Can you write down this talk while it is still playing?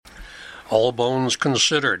All Bones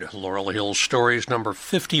Considered, Laurel Hill Stories number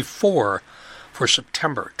 54 for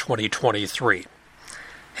September 2023.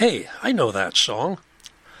 Hey, I know that song.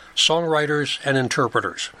 Songwriters and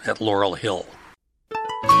interpreters at Laurel Hill.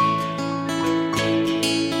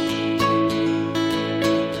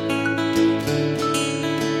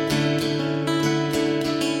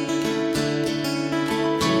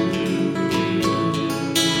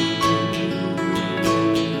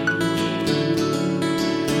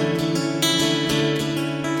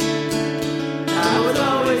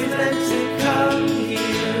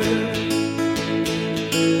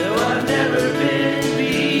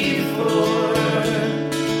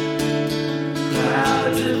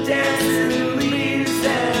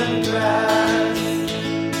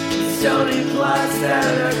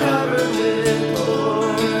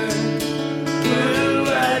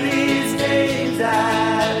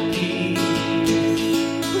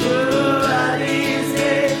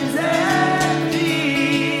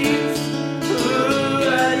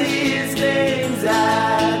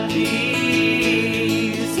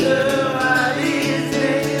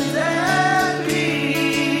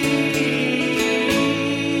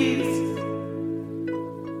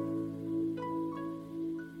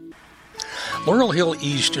 Laurel Hill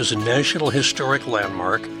East is a National Historic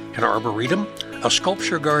Landmark, an arboretum, a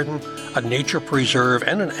sculpture garden, a nature preserve,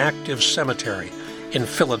 and an active cemetery in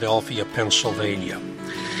Philadelphia, Pennsylvania.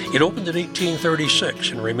 It opened in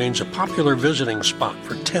 1836 and remains a popular visiting spot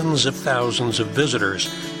for tens of thousands of visitors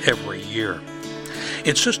every year.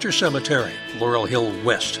 Its sister cemetery, Laurel Hill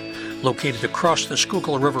West, located across the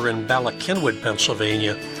Schuylkill River in Bala Cynwyd,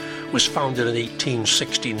 Pennsylvania, was founded in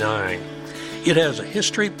 1869. It has a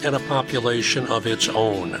history and a population of its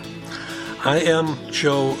own. I am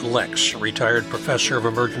Joe Lex, retired professor of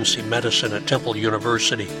emergency medicine at Temple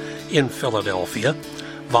University in Philadelphia,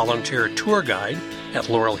 volunteer tour guide at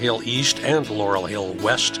Laurel Hill East and Laurel Hill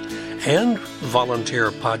West, and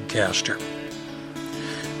volunteer podcaster.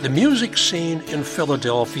 The music scene in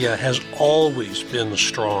Philadelphia has always been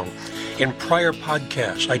strong. In prior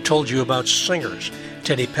podcasts, I told you about singers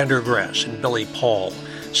Teddy Pendergrass and Billy Paul,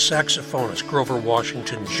 saxophonist Grover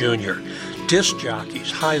Washington Jr., disc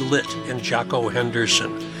jockeys High Lit and Jocko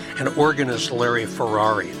Henderson, and organist Larry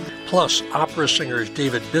Ferrari, plus opera singers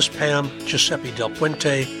David Bispam, Giuseppe Del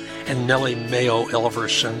Puente, and Nellie Mayo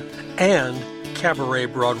Elverson, and cabaret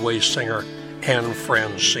Broadway singer Anne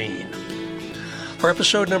Francine. For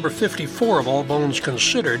episode number 54 of All Bones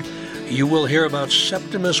Considered, you will hear about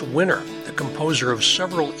Septimus Winner, the composer of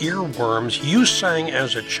several earworms you sang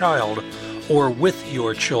as a child or with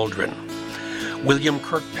your children. William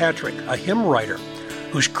Kirkpatrick, a hymn writer,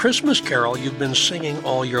 whose Christmas carol you've been singing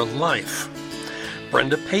all your life.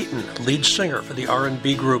 Brenda Payton, lead singer for the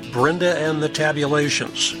R&B group Brenda and the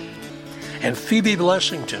Tabulations. And Phebe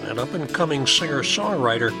Blessington, an up-and-coming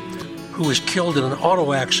singer-songwriter who was killed in an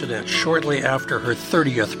auto accident shortly after her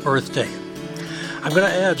 30th birthday. I'm going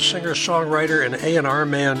to add singer-songwriter and A&R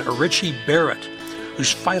man Richie Barrett,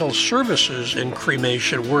 whose final services in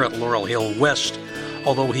cremation were at Laurel Hill West,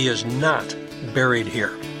 although he is not buried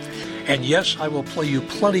here. And yes, I will play you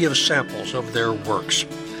plenty of samples of their works.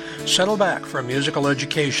 Settle back for a musical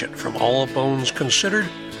education from All Bones Considered,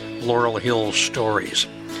 Laurel Hill Stories.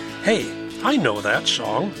 Hey, I know that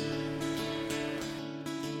song.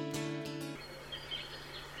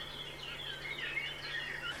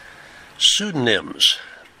 Pseudonyms,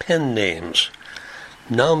 pen names,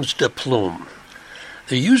 noms de plume.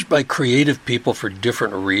 They're used by creative people for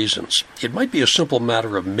different reasons. It might be a simple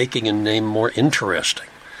matter of making a name more interesting.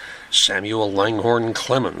 Samuel Langhorne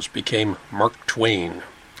Clemens became Mark Twain.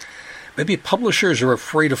 Maybe publishers are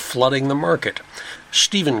afraid of flooding the market.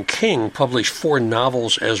 Stephen King published 4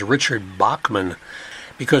 novels as Richard Bachman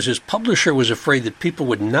because his publisher was afraid that people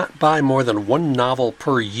would not buy more than 1 novel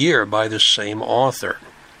per year by the same author.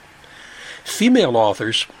 Female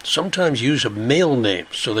authors sometimes use a male name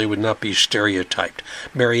so they would not be stereotyped.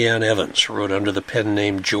 Marianne Evans wrote under the pen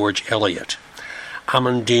name George Eliot.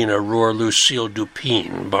 Amandine Aurore Lucille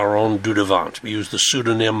Dupin, Baronne Dudevant, used the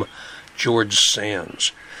pseudonym George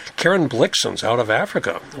Sands. Karen Blixen's Out of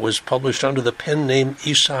Africa was published under the pen name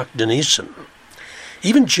Isaac Denison.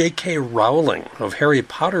 Even J.K. Rowling of Harry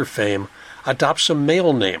Potter fame adopts a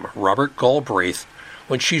male name, Robert Galbraith,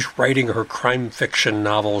 when she's writing her crime fiction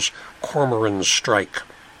novels Cormoran's Strike.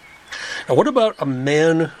 Now, what about a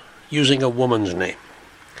man using a woman's name?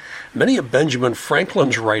 Many of Benjamin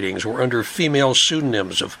Franklin's writings were under female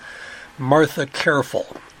pseudonyms of Martha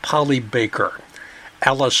Careful, Polly Baker,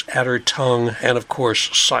 Alice Athertongue, and of course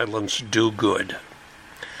Silence Dogood.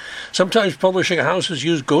 Sometimes publishing houses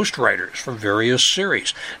use ghostwriters for various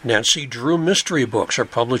series. Nancy Drew mystery books are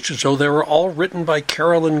published as though they were all written by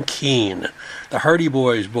Carolyn Keene. The Hardy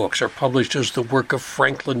Boys books are published as the work of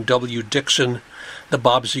Franklin W. Dixon. The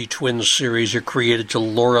Bobbsey Twins series are created to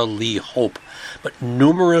Laura Lee Hope, but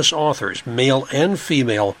numerous authors, male and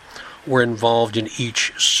female, were involved in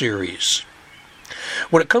each series.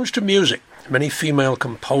 When it comes to music, many female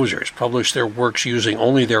composers publish their works using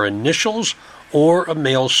only their initials or a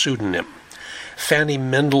male pseudonym. Fanny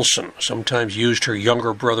Mendelssohn sometimes used her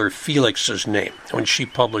younger brother Felix's name when she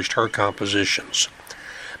published her compositions.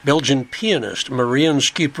 Belgian pianist Marianne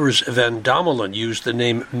Schippers van Damelen used the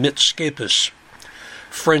name Mitscapus.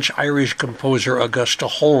 French-Irish composer Augusta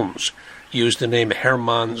Holmes used the name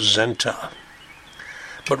Herman Zenta.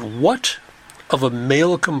 But what of a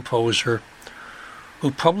male composer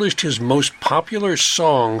who published his most popular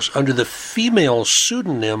songs under the female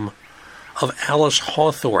pseudonym of Alice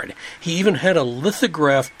Hawthorne? He even had a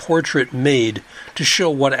lithograph portrait made to show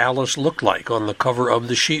what Alice looked like on the cover of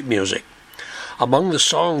the sheet music. Among the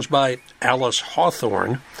songs by Alice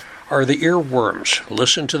Hawthorne are The Earworms,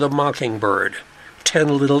 Listen to the Mockingbird,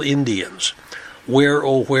 10 Little Indians, Where,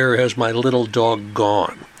 Oh, Where Has My Little Dog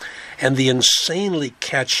Gone, and the insanely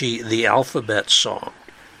catchy The Alphabet Song.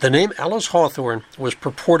 The name Alice Hawthorne was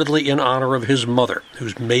purportedly in honor of his mother,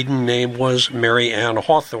 whose maiden name was Mary Ann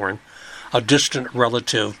Hawthorne, a distant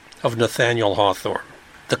relative of Nathaniel Hawthorne.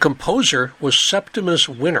 The composer was Septimus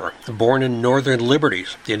Winner, born in Northern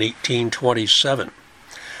Liberties in 1827.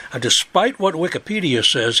 And despite what Wikipedia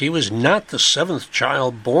says, he was not the seventh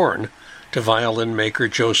child born to violin maker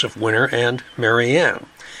Joseph Winner and Mary Ann.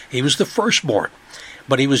 He was the firstborn,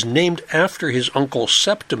 but he was named after his uncle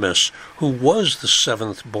Septimus, who was the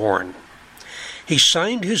seventh born. He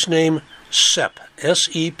signed his name Sep,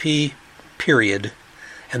 S-E-P, period,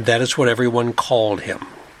 and that is what everyone called him.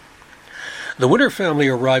 The Winner family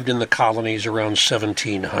arrived in the colonies around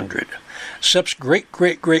 1700. Sep's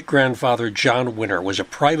great-great-great-grandfather John Winner was a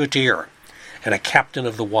privateer and a captain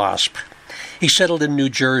of the Wasp. He settled in New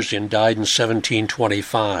Jersey and died in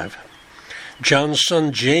 1725. John's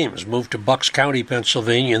son James moved to Bucks County,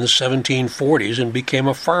 Pennsylvania in the 1740s and became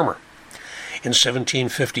a farmer. In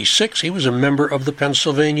 1756, he was a member of the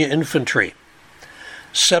Pennsylvania Infantry.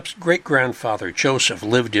 Sep's great-grandfather Joseph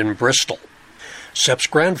lived in Bristol. Sep's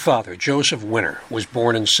grandfather, Joseph Winner, was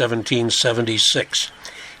born in 1776.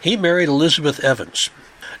 He married Elizabeth Evans,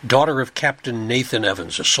 daughter of Captain Nathan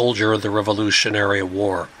Evans, a soldier of the Revolutionary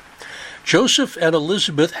War. Joseph and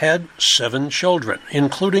Elizabeth had 7 children,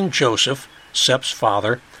 including Joseph, Sep's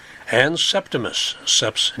father, and Septimus,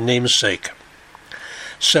 Sep's namesake.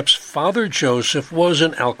 Sep's father, Joseph, was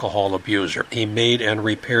an alcohol abuser. He made and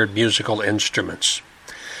repaired musical instruments.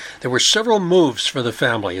 There were several moves for the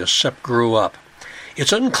family as Sep grew up.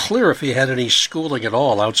 It's unclear if he had any schooling at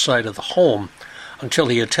all outside of the home until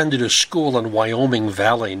he attended a school in Wyoming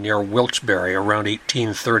Valley near Wilkes-Barre around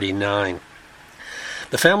 1839.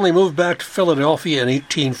 The family moved back to Philadelphia in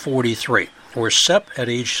 1843, where Sep, at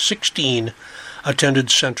age 16, attended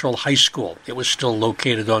Central High School. It was still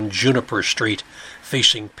located on Juniper Street,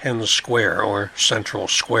 facing Penn Square, or Central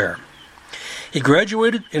Square. He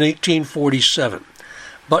graduated in 1847.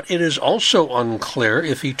 But it is also unclear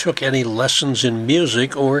if he took any lessons in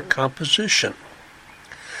music or composition.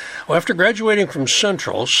 Well, after graduating from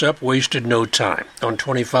Central, Sep wasted no time. On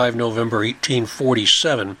 25 November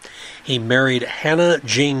 1847, he married Hannah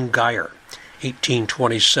Jane Geyer,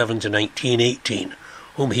 1827 to 1918,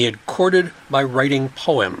 whom he had courted by writing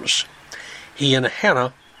poems. He and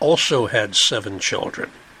Hannah also had 7 children.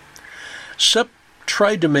 Sep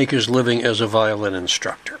tried to make his living as a violin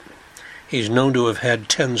instructor. He's known to have had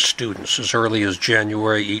 10 students as early as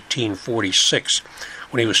January 1846,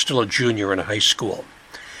 when he was still a junior in high school.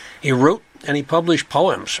 He wrote and he published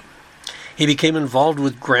poems. He became involved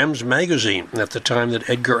with Graham's Magazine at the time that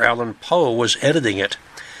Edgar Allan Poe was editing it,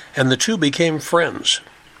 and the two became friends.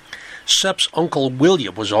 Sep's uncle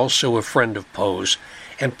William was also a friend of Poe's,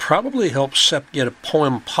 and probably helped Sep get a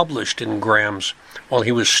poem published in Graham's while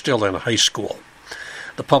he was still in high school.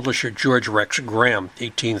 The publisher George Rex Graham,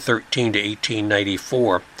 1813 to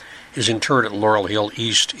 1894, is interred at Laurel Hill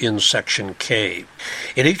East in Section K.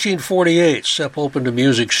 In 1848, Sep opened a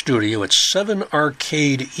music studio at 7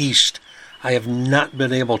 Arcade East. I have not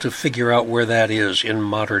been able to figure out where that is in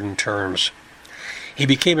modern terms. He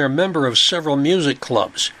became a member of several music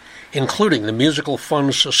clubs, including the Musical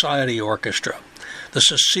Fund Society Orchestra, the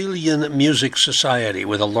Sicilian Music Society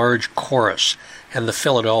with a large chorus, and the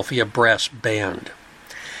Philadelphia Brass Band.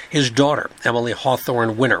 His daughter, Emily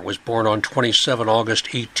Hawthorne Winner, was born on 27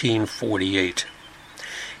 August 1848.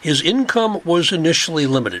 His income was initially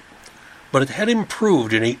limited. but it had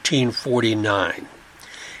improved in 1849.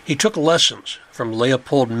 He took lessons from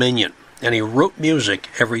Leopold Mignon, and he wrote music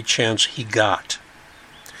every chance he got.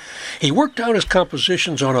 He worked out his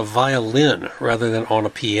compositions on a violin rather than on a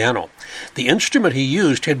piano. The instrument he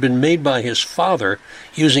used had been made by his father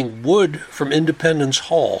using wood from Independence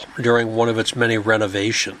Hall during one of its many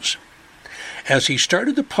renovations. As he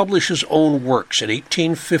started to publish his own works in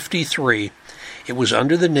 1853, it was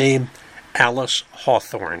under the name Alice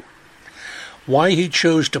Hawthorne. Why he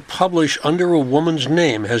chose to publish under a woman's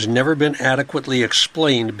name has never been adequately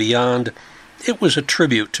explained beyond, "It was a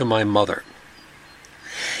tribute to my mother."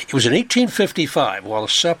 It was in 1855, while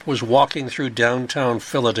Sepp was walking through downtown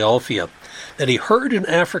Philadelphia, that he heard an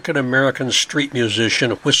African-American street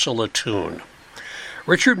musician whistle a tune.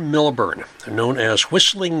 Richard Milburn, known as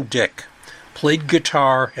Whistling Dick, played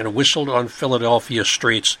guitar and whistled on Philadelphia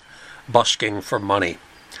streets, busking for money.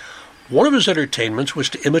 One of his entertainments was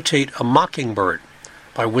to imitate a mockingbird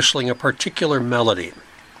by whistling a particular melody.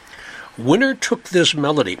 Winner took this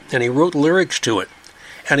melody and he wrote lyrics to it,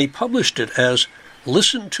 and he published it as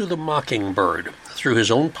 "Listen to the Mockingbird" through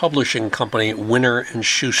his own publishing company, Winner and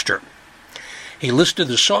Schuster. He listed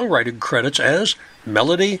the songwriting credits as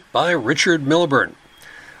 "Melody by Richard Milburn,"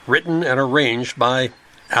 written and arranged by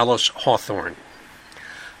Alice Hawthorne.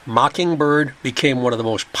 Mockingbird became one of the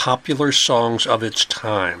most popular songs of its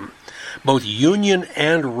time. Both Union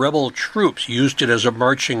and Rebel troops used it as a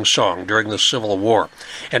marching song during the Civil War,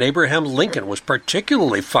 and Abraham Lincoln was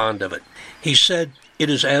particularly fond of it. He said, "It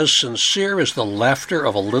is as sincere as the laughter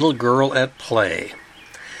of a little girl at play."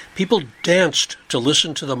 People danced to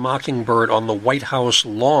listen to the Mockingbird on the White House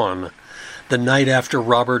lawn the night after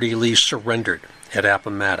Robert E. Lee surrendered at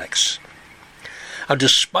Appomattox. Now,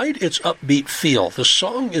 despite its upbeat feel, the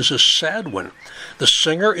song is a sad one. The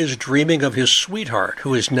singer is dreaming of his sweetheart,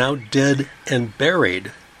 who is now dead and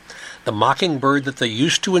buried. The mockingbird that they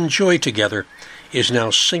used to enjoy together is now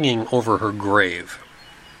singing over her grave.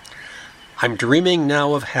 "I'm dreaming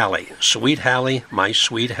now of Hallie, sweet Hallie, my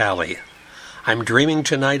sweet Hallie. I'm dreaming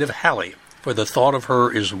tonight of Hallie, for the thought of her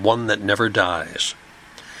is one that never dies.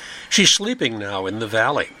 She's sleeping now in the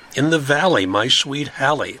valley, my sweet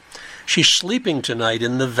Hallie. She's sleeping tonight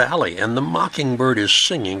in the valley, and the mockingbird is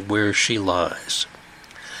singing where she lies.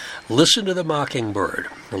 Listen to the mockingbird,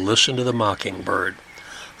 listen to the mockingbird,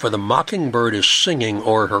 for the mockingbird is singing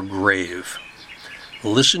o'er her grave.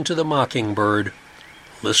 Listen to the mockingbird,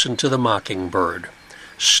 listen to the mockingbird,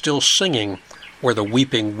 still singing where the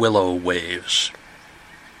weeping willow waves."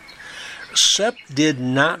 Sepp did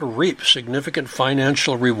not reap significant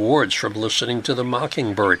financial rewards from listening to the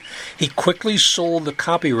mockingbird. He quickly sold the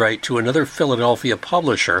copyright to another Philadelphia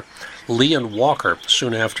publisher, Lee and Walker,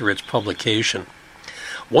 soon after its publication.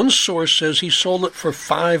 One source says he sold it for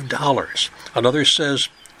 $5. Another says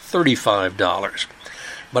 $35.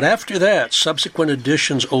 But after that, subsequent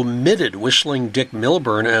editions omitted Whistling Dick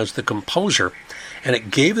Milburn as the composer, and it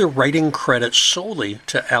gave the writing credit solely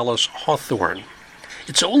to Alice Hawthorne.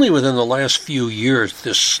 It's only within the last few years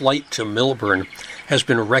this slight to Milburn has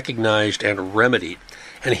been recognized and remedied,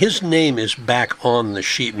 and his name is back on the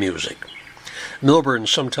sheet music. Milburn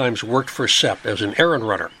sometimes worked for Sepp as an errand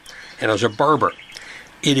runner and as a barber.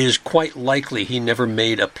 It is quite likely he never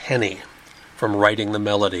made a penny from writing the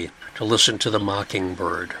melody to Listen to the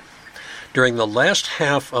Mockingbird. During the last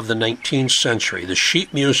half of the 19th century, the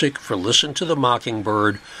sheet music for Listen to the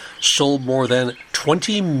Mockingbird sold more than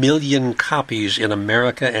 20 million copies in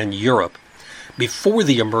America and Europe before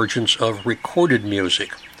the emergence of recorded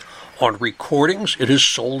music. On recordings, it has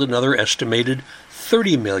sold another estimated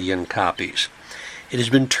 30 million copies. It has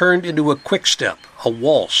been turned into a quickstep, a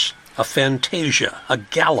waltz, a fantasia, a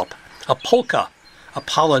gallop, a polka, a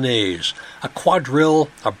polonaise, a quadrille,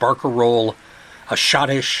 a barcarolle, a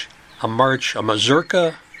schottische, a march, a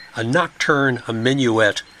mazurka, a nocturne, a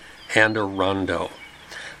minuet, and a rondo.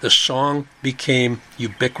 The song became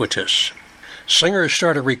ubiquitous. Singers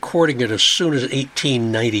started recording it as soon as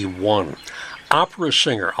 1891. Opera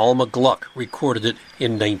singer Alma Gluck recorded it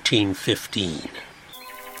in 1915.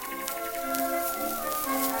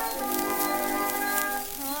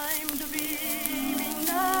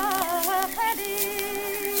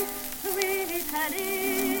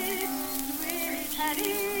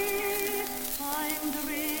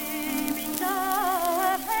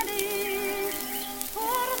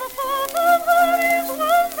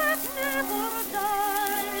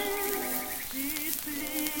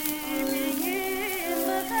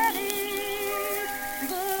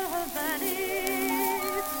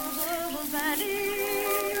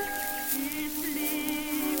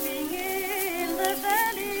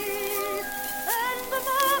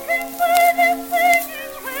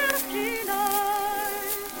 Singing where she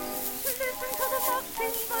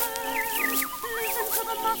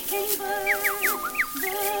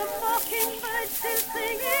mockingbird still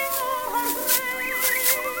singing all her praise.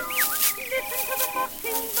 Listen to the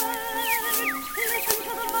mockingbird, listen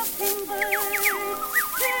to the mockingbird,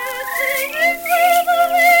 still singing where the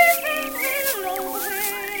weeping willow waves.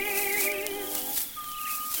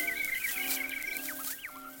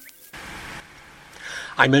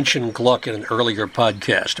 I mentioned Gluck in an earlier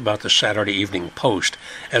podcast about the Saturday Evening Post,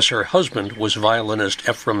 as her husband was violinist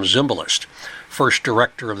Ephraim Zimbalist, first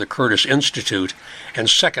director of the Curtis Institute, and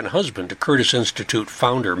second husband to Curtis Institute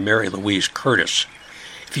founder Mary Louise Curtis.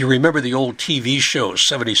 If you remember the old TV shows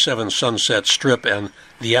 77 Sunset Strip and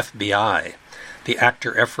The FBI, the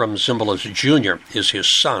actor Ephraim Zimbalist Jr. is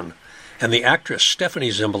his son, and the actress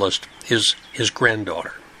Stephanie Zimbalist is his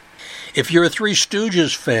granddaughter. If you're a Three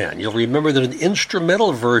Stooges fan, you'll remember that an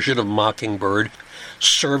instrumental version of Mockingbird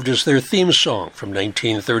served as their theme song from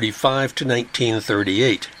 1935 to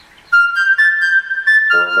 1938.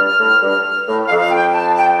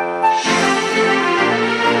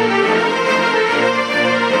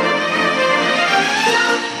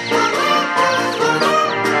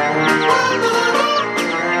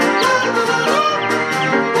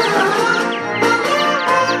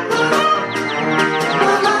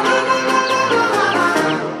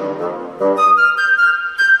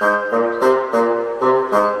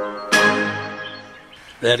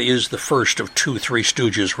 That is the first of two Three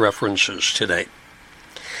Stooges references today.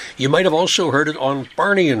 You might have also heard it on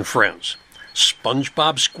Barney and Friends.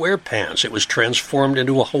 SpongeBob SquarePants. It was transformed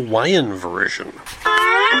into a Hawaiian version.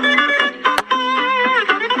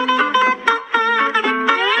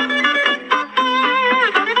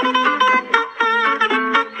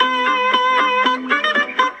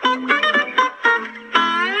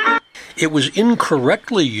 It was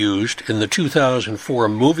incorrectly used in the 2004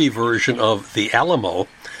 movie version of The Alamo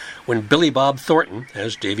when Billy Bob Thornton,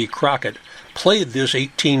 as Davy Crockett, played this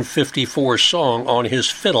 1854 song on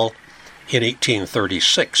his fiddle in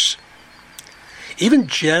 1836. Even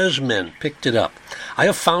jazzmen picked it up. I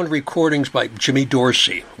have found recordings by Jimmy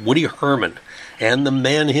Dorsey, Woody Herman, and the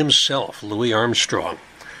man himself, Louis Armstrong.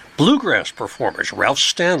 Bluegrass performers Ralph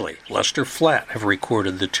Stanley, Lester Flatt have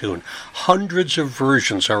recorded the tune. Hundreds of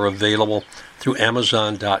versions are available through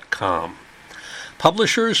Amazon.com.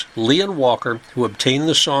 Publishers Lee and Walker, who obtained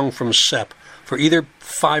the song from Sepp for either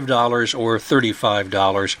 $5 or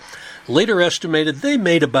 $35, later estimated they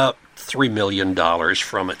made about $3 million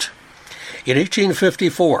from it. In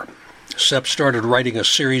 1854, Sepp started writing a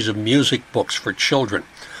series of music books for children,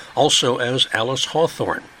 also as Alice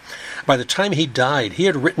Hawthorne. By the time he died, he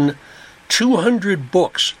had written 200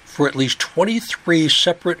 books for at least 23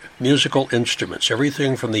 separate musical instruments,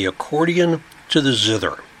 everything from the accordion to the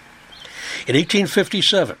zither. In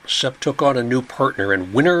 1857, Sepp took on a new partner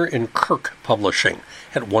in Winner and Kirk Publishing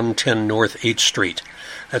at 110 North 8th Street.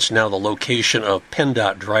 That's now the location of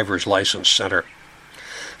PennDOT Driver's License Center.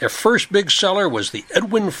 Their first big seller was the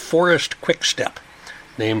Edwin Forrest Quickstep,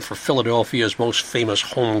 named for Philadelphia's most famous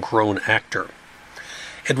homegrown actor.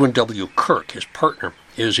 Edwin W. Kirk, his partner,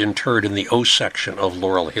 is interred in the O section of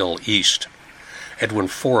Laurel Hill East. Edwin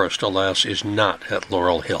Forrest, alas, is not at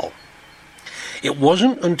Laurel Hill. It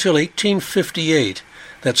wasn't until 1858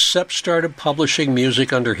 that Sepp started publishing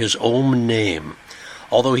music under his own name,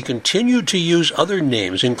 although he continued to use other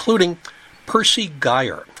names, including Percy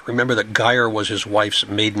Guyer. Remember that Guyer was his wife's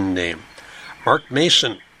maiden name. Mark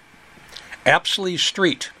Mason. Apsley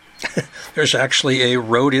Street. There's actually a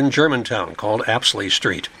road in Germantown called Apsley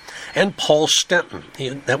Street. And Paul Stenton.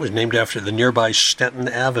 That was named after the nearby Stenton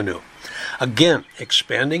Avenue. Again,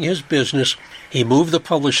 expanding his business, he moved the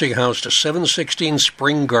publishing house to 716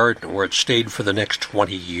 Spring Garden, where it stayed for the next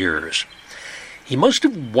 20 years. He must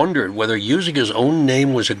have wondered whether using his own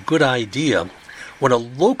name was a good idea when a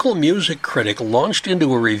local music critic launched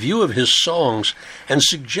into a review of his songs and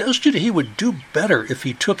suggested he would do better if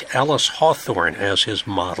he took Alice Hawthorne as his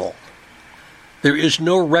model. There is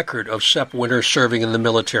no record of Sepp Winner serving in the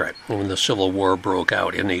military when the Civil War broke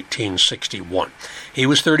out in 1861. He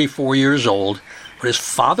was 34 years old, but his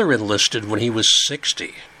father enlisted when he was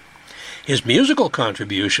 60. His musical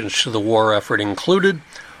contributions to the war effort included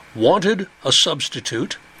Wanted, a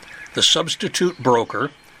Substitute, The Substitute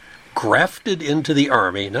Broker, Grafted into the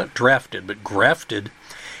Army, not drafted, but grafted,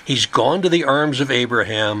 He's Gone to the Arms of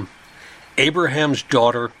Abraham, Abraham's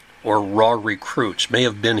Daughter, or Raw Recruits may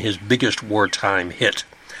have been his biggest wartime hit.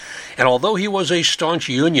 And although he was a staunch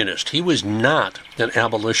Unionist, he was not an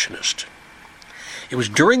abolitionist. It was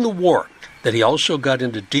during the war that he also got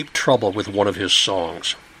into deep trouble with one of his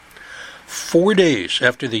songs. 4 days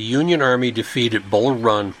after the Union Army defeated Bull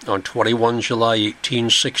Run on 21 July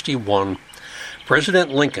 1861,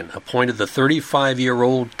 President Lincoln appointed the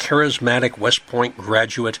 35-year-old charismatic West Point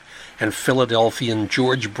graduate and Philadelphian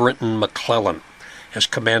George Brinton McClellan as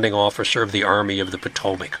commanding officer of the Army of the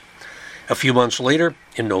Potomac. A few months later,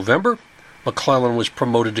 in November, McClellan was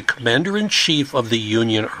promoted to Commander-in-Chief of the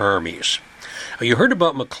Union Armies. You heard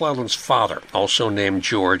about McClellan's father, also named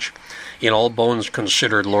George, in All Bones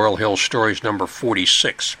Considered Laurel Hill Stories number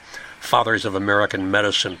 46, Fathers of American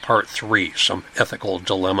Medicine, Part 3, Some Ethical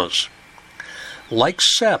Dilemmas. Like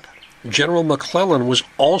Sepp, General McClellan was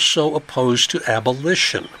also opposed to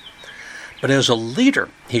abolition. But as a leader,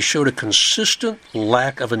 he showed a consistent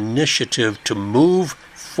lack of initiative to move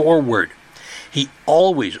forward. He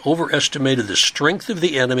always overestimated the strength of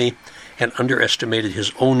the enemy and underestimated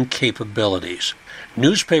his own capabilities.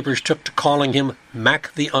 Newspapers took to calling him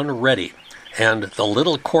Mac the Unready and the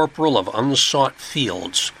Little Corporal of Unsought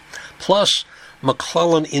Fields. Plus,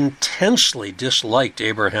 McClellan intensely disliked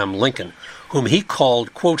Abraham Lincoln, whom he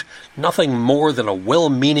called, quote, nothing more than a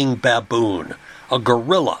well-meaning baboon, a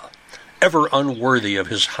guerrilla, ever unworthy of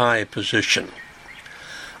his high position.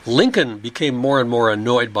 Lincoln became more and more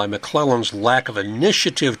annoyed by McClellan's lack of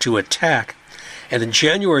initiative to attack, and in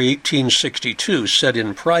January 1862 said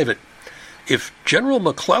in private, "If General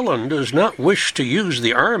McClellan does not wish to use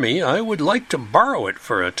the army, I would like to borrow it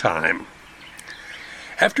for a time."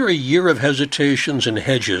 After a year of hesitations and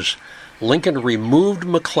hedges, Lincoln removed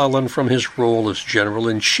McClellan from his role as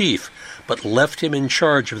General-in-Chief, but left him in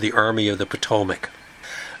charge of the Army of the Potomac.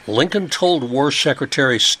 Lincoln told War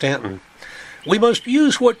Secretary Stanton, "We must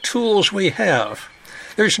use what tools we have.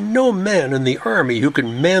 There's no man in the Army who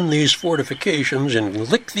can man these fortifications and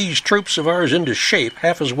lick these troops of ours into shape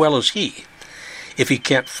half as well as he. If he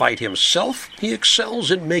can't fight himself, he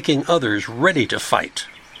excels in making others ready to fight."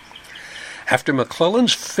 After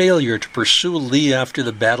McClellan's failure to pursue Lee after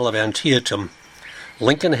the Battle of Antietam,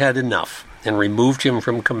 Lincoln had enough and removed him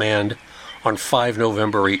from command on 5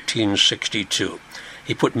 November 1862.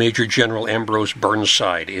 He put Major General Ambrose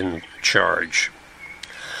Burnside in charge.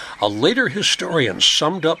 A later historian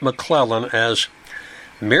summed up McClellan as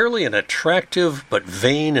merely an attractive but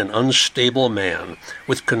vain and unstable man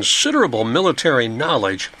with considerable military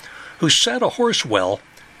knowledge who sat a horse well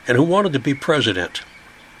and who wanted to be president.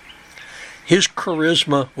 His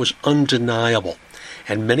charisma was undeniable,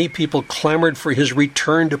 and many people clamored for his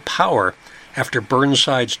return to power after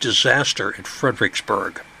Burnside's disaster at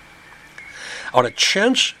Fredericksburg. On a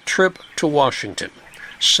chance trip to Washington,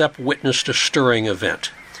 Sepp witnessed a stirring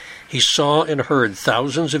event. He saw and heard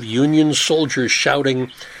thousands of Union soldiers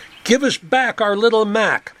shouting, "Give us back our little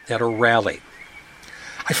Mac," at a rally.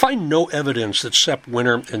 I find no evidence that Sepp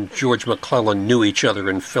Winner and George McClellan knew each other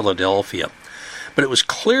in Philadelphia, but it was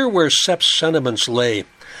clear where Sepp's sentiments lay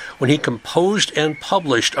when he composed and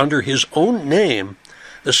published under his own name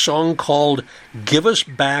the song called "Give Us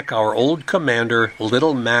Back Our Old Commander,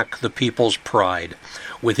 Little Mac, the People's Pride."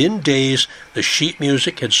 Within days, the sheet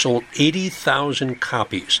music had sold 80,000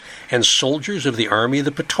 copies, and soldiers of the Army of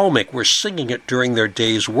the Potomac were singing it during their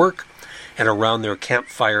day's work and around their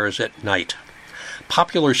campfires at night.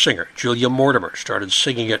 Popular singer Julia Mortimer started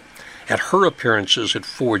singing it at her appearances at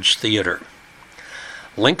Ford's Theater.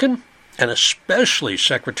 Lincoln, and especially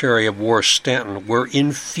Secretary of War Stanton, were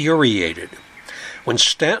infuriated. When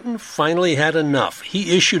Stanton finally had enough,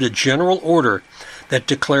 he issued a general order that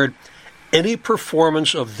declared any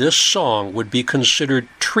performance of this song would be considered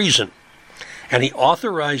treason, and he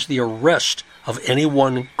authorized the arrest of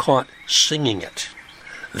anyone caught singing it.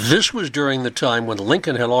 This was during the time when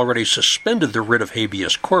Lincoln had already suspended the writ of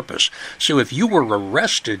habeas corpus, so if you were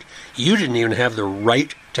arrested, you didn't even have the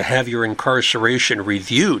right to have your incarceration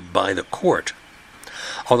reviewed by the court.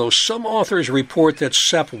 Although some authors report that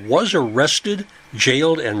Sepp was arrested,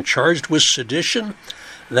 jailed, and charged with sedition,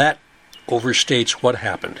 that overstates what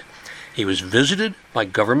happened. He was visited by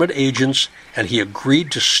government agents, and he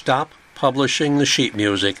agreed to stop publishing the sheet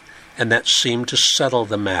music, and that seemed to settle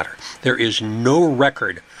the matter. There is no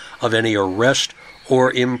record of any arrest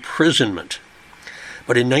or imprisonment.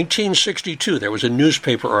 But in 1962, there was a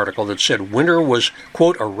newspaper article that said Winner was,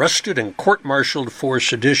 quote, arrested and court-martialed for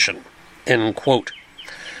sedition, end quote.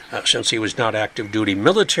 Since he was not active duty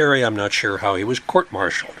military, I'm not sure how he was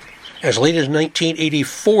court-martialed. As late as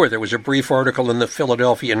 1984, there was a brief article in the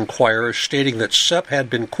Philadelphia Inquirer stating that Sepp had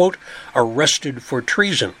been, quote, arrested for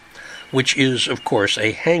treason, which is, of course,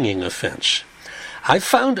 a hanging offense. I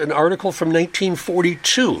found an article from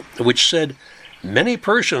 1942 which said many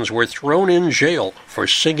persons were thrown in jail for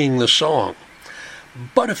singing the song.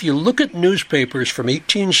 But if you look at newspapers from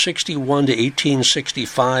 1861 to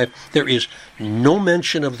 1865, there is no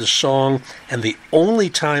mention of the song, and the only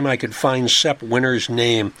time I could find Sep Winner's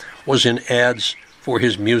name was in ads for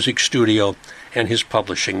his music studio and his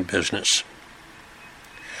publishing business.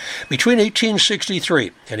 Between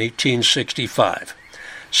 1863 and 1865,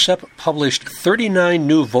 Sep published 39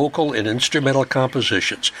 new vocal and instrumental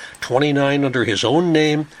compositions, 29 under his own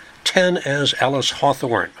name, 10 as Alice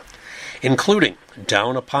Hawthorne, including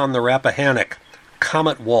Down Upon the Rappahannock,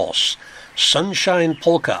 Comet Waltz, Sunshine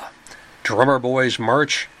Polka, Drummer Boy's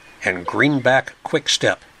March, and Greenback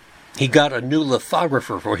Quickstep. He got a new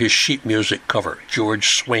lithographer for his sheet music cover, George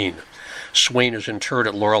Swain. Swain is interred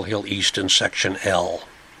at Laurel Hill East in Section L.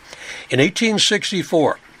 In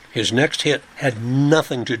 1864, his next hit had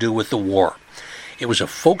nothing to do with the war. It was a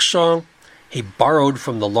folk song he borrowed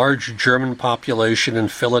from the large German population in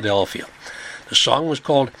Philadelphia. The song was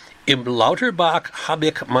called Im Lauterbach hab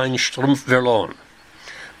ich mein Strumpf verloren.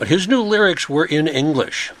 But his new lyrics were in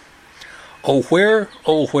English. Oh, where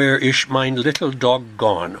is mein little dog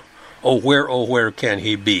gone? Oh, where can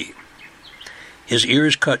he be? His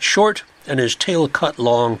ears cut short and his tail cut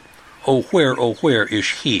long. Oh, where is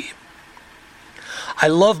he? I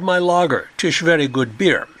love my lager, 'tis very good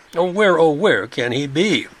beer. Oh, where can he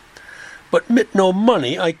be? But mit no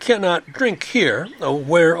money I cannot drink here. Oh,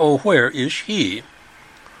 where is he?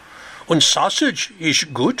 Und sausage is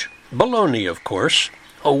gut, bologna, of course.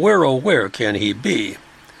 Oh, where can he be?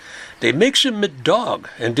 They makes him mit dog,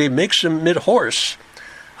 and they makes him mit horse.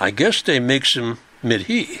 I guess they makes him mit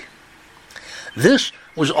he. This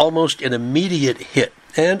was almost an immediate hit,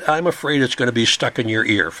 and I'm afraid it's going to be stuck in your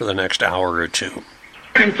ear for the next hour or two.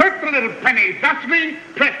 Insert the little penny dustby,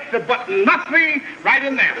 press the button mustby, right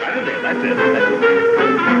in there. That's it.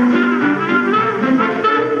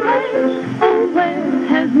 Oh, where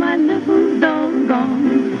has my little dog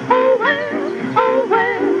gone? Oh,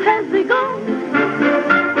 where has he gone?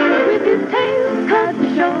 With his tail cut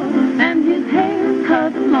short and his hair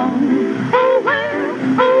cut long. Oh,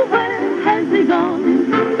 where has he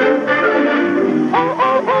gone?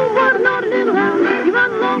 Oh, what a naughty little hound. You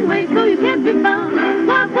run a long way so you can't be found.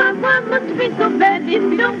 Why must you be so bad? If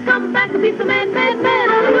you don't come back and be so mad. I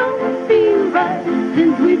don't feel right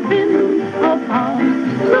since we've been apart.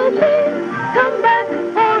 So please come back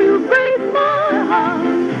or you'll break my heart.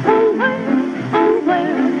 Oh,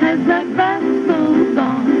 where has that rascal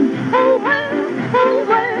gone? Oh,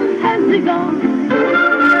 where has he gone?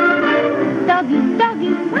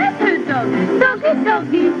 Doggy, where's her doggy?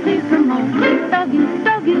 Doggy, please come home.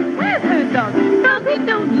 Doggy, where's her doggy? Doggy,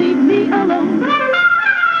 don't leave me alone.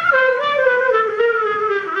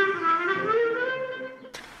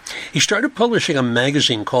 He started publishing a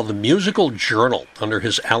magazine called The Musical Journal under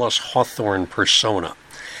his Alice Hawthorne persona.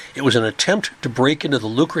 It was an attempt to break into the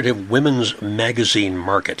lucrative women's magazine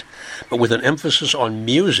market, but with an emphasis on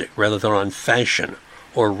music rather than on fashion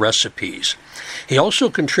or recipes. He also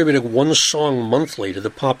contributed one song monthly to the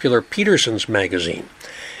popular Peterson's magazine.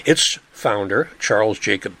 Its founder, Charles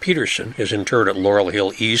Jacob Peterson, is interred at Laurel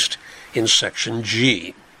Hill East in Section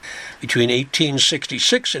G. Between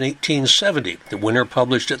 1866 and 1870, the Winner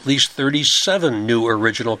published at least 37 new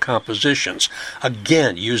original compositions,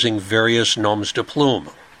 again using various noms de plume.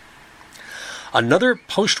 Another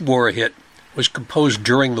post-war hit was composed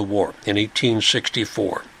during the war in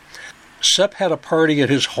 1864. Sep had a party at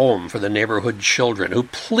his home for the neighborhood children who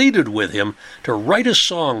pleaded with him to write a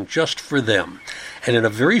song just for them. And in a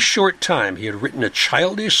very short time, he had written a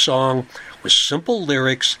childish song with simple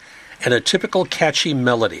lyrics and a typical catchy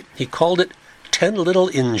melody. He called it 10 Little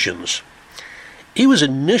Injuns. He was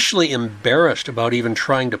initially embarrassed about even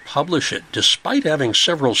trying to publish it, despite having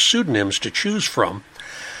several pseudonyms to choose from,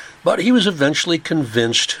 but he was eventually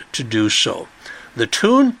convinced to do so. The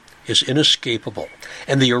tune is inescapable,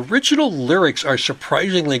 and the original lyrics are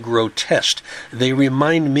surprisingly grotesque. They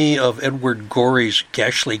remind me of Edward Gorey's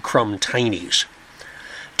Gashly Crumb Tinies.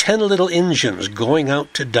 10 little Injuns going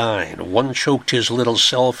out to dine. One choked his little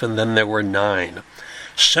self, and then there were 9.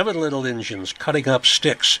 7 little Injuns cutting up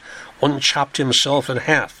sticks. One chopped himself in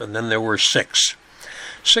half, and then there were 6.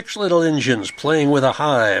 6 little Injuns playing with a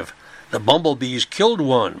hive. The bumblebees killed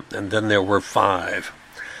one, and then there were 5.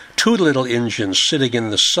 2 little Injuns sitting in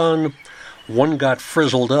the sun. One got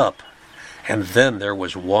frizzled up, and then there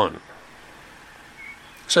was 1.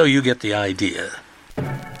 So you get the idea.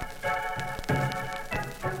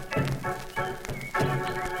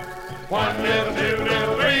 One little, 2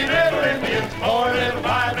 little, 3 little Indians, 4 little,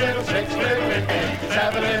 5 little, 6 little Indians,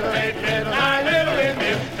 7 little, 8 little, 9 little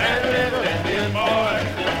Indians, 10 little Indian boys.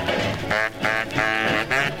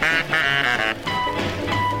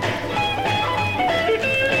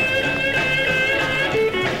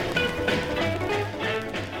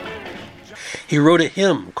 He wrote a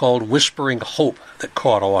hymn called Whispering Hope that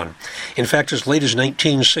caught on. In fact, as late as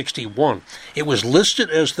 1961, it was listed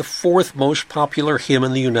as the fourth most popular hymn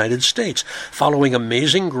in the United States, following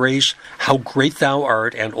Amazing Grace, How Great Thou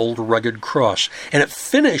Art, and Old Rugged Cross. And it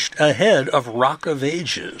finished ahead of Rock of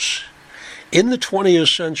Ages. In the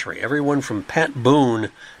 20th century, everyone from Pat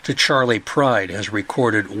Boone to Charlie Pride has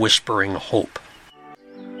recorded Whispering Hope.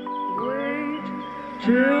 Wait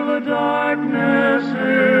till the darkness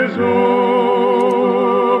is over.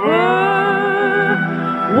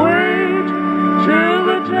 Wait till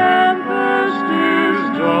the tempest is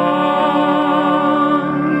done.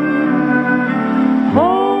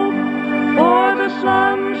 Hope for the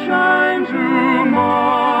sunshine tomorrow.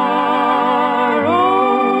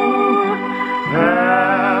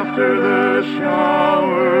 After the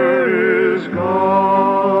shower is gone.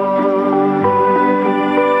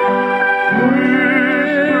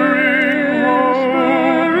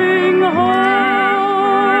 Whispering hope,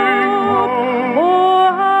 oh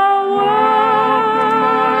how welcome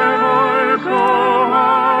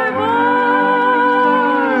my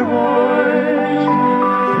voice,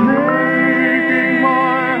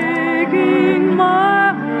 making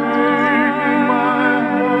my heart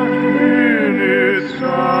in its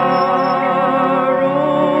sorrow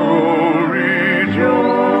rejoice.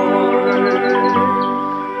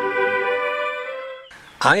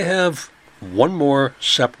 I have one more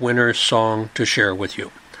Sep Winner song to share with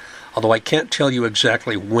you, although I can't tell you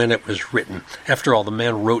exactly when it was written. After all, the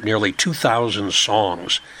man wrote nearly 2,000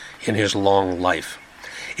 songs in his long life.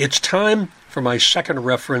 It's time for my second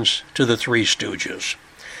reference to the Three Stooges.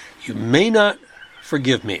 You may not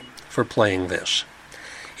forgive me for playing this.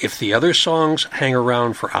 If the other songs hang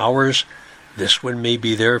around for hours, this one may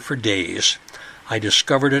be there for days. I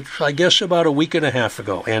discovered it, I guess, about a week and a half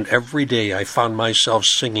ago, and every day I found myself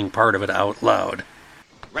singing part of it out loud.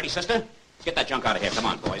 Ready, sister? Let's get that junk out of here. Come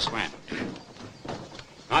on, boys, scram.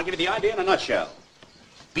 I'll give you the idea in a nutshell.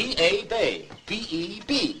 B-A bay,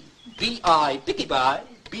 B-E-B, B-I dicky by,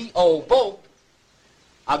 B-O bope.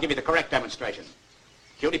 I'll give you the correct demonstration.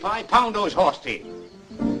 Cutie pie, pound those horse teeth.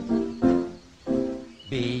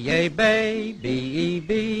 B-A bay,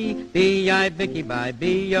 B-E-B, B-I bicky by,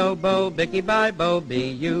 B-O bo, bicky by bo,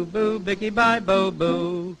 B-U boo, bicky by bo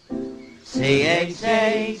boo.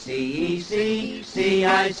 C-A-C, C-E-C,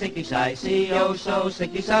 C-I sicky si, C-O so,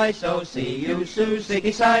 sicky si so, C-U sue,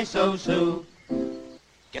 sicky si so sue.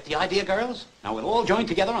 Get the idea, girls? Now we'll all join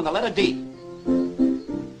together on the letter D.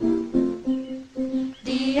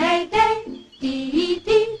 D-A-day,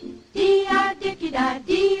 D-E-D, D-I dicky di,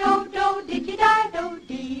 D-O-do, dicky di do,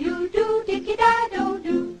 D-U-do, dicky di do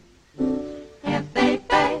do.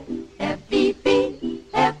 F-A-F-A, F-E-B,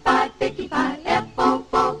 F-I bicky bi,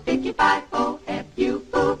 F-O-Bo, bicky bi bo,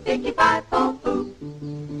 F-U-boo, bicky bi bo boo.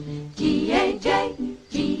 G-A-J,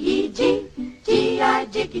 G-E-G, G-I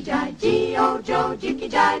dicky di, G-O-Jo, dicky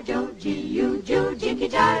di do, G-U-Ju, dicky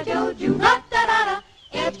di do do. La-da-da-da,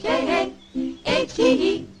 F-J-A,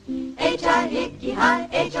 H-E-E, H-I hickey hi,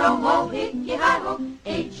 H-O-Ho hickey hi ho,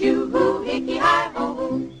 H-U-Hoo hickey hi ho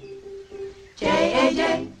hoo.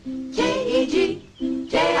 J-A-J, J-E-G,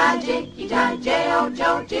 J-I jicky ji,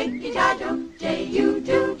 J-O-Jo jicky ji jo,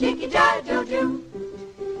 J-U-Do jicky ji jo jo.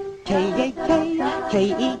 K-A-K,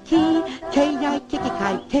 K-E-T, K-I kicky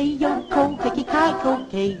kai, K-O-Ko kicky kai ko,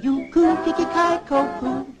 K-U-Koo kicky kai ko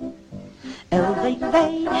koo.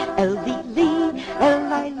 L-A-Lay, L-D-Lee,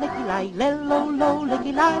 L-I licky lie, L-O-Lo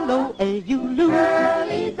licky lie lo, L-U-Loo.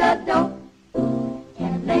 Early's a do.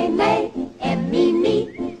 M-A-May, M-E-Me,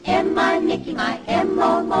 M-I Mickey my,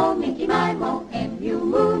 M-O-Mo Mickey my mo,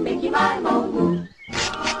 M-U-Moo Mickey my mo moo.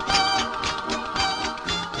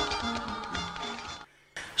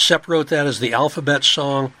 Sep wrote that as the alphabet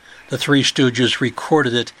song. The Three Stooges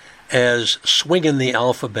recorded it as Swingin' the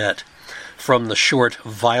Alphabet from the short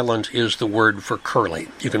Violent is the Word for Curly.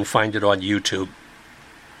 You can find it on YouTube.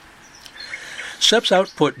 Sep's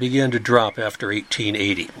output began to drop after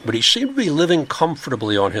 1880, but he seemed to be living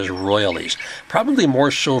comfortably on his royalties, probably more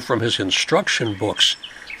so from his instruction books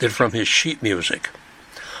than from his sheet music.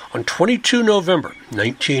 On 22 November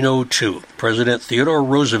 1902, President Theodore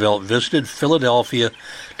Roosevelt visited Philadelphia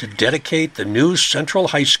to dedicate the new Central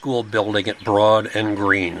High School building at Broad and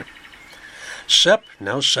Green. Sep,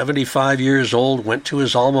 now 75 years old, went to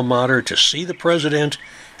his alma mater to see the president,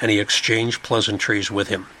 and he exchanged pleasantries with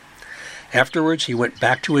him. Afterwards, he went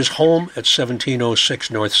back to his home at 1706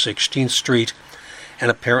 North 16th Street and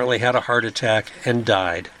apparently had a heart attack and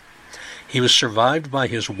died. He was survived by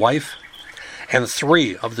his wife and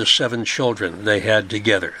 3 of the 7 children they had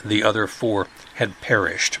together. The other 4 had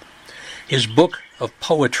perished. His book of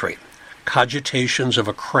poetry, Cogitations of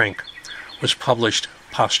a Crank, was published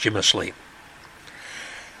posthumously.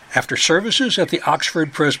 After services at the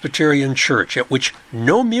Oxford Presbyterian Church, at which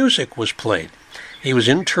no music was played, he was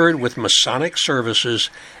interred with Masonic services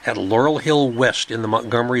at Laurel Hill West in the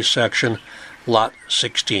Montgomery section, Lot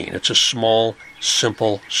 16. It's a small,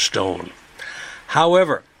 simple stone.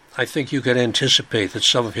 However, I think you can anticipate that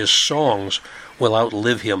some of his songs will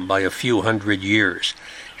outlive him by a few hundred years,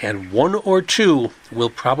 and one or two will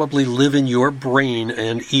probably live in your brain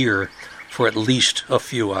and ear for at least a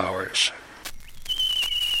few hours.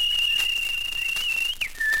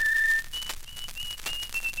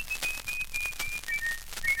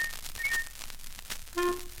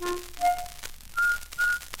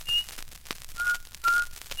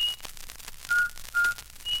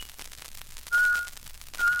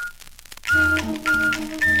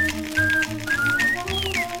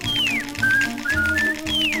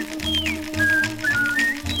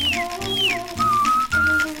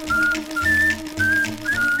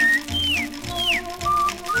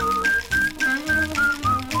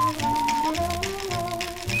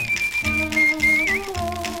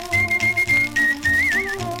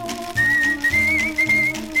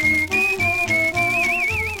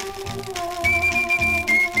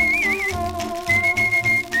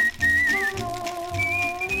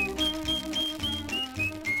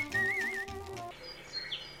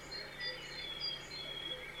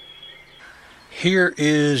 Here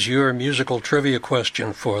is your musical trivia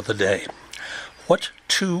question for the day. What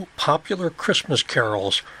two popular Christmas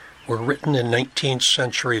carols were written in 19th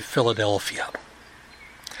century Philadelphia?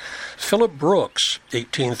 Philip Brooks,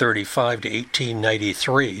 1835 to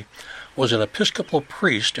 1893, was an Episcopal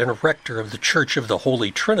priest and rector of the Church of the Holy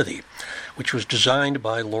Trinity, which was designed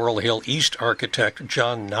by Laurel Hill East architect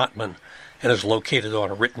John Notman and is located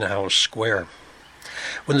on Rittenhouse Square.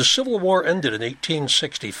 When the Civil War ended in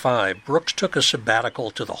 1865, Brooks took a sabbatical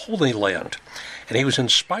to the Holy Land, and he was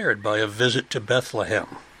inspired by a visit to Bethlehem.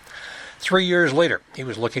 3 years later, he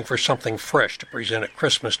was looking for something fresh to present at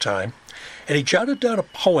Christmas time, and he jotted down a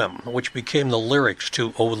poem which became the lyrics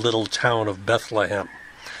to O Little Town of Bethlehem.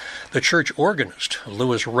 The church organist,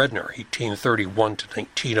 Louis Redner, 1831 to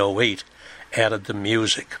 1908, added the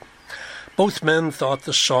music. Both men thought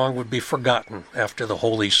the song would be forgotten after the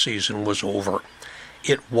holy season was over.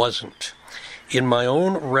 It wasn't. In my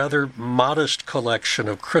own rather modest collection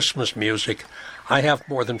of Christmas music, I have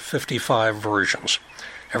more than 55 versions,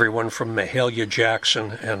 everyone from Mahalia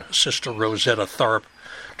Jackson and Sister Rosetta Tharpe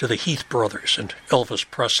to the Heath Brothers and Elvis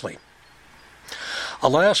Presley.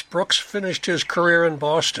 Alas, Brooks finished his career in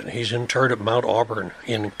Boston. He's interred at Mount Auburn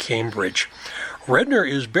in Cambridge. Redner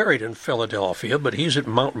is buried in Philadelphia, but he's at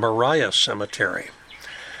Mount Moriah Cemetery.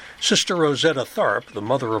 Sister Rosetta Tharpe, the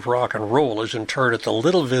mother of rock and roll, is interred at the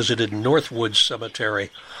little-visited Northwood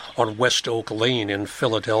Cemetery on West Oak Lane in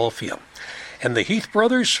Philadelphia. And the Heath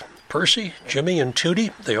brothers, Percy, Jimmy, and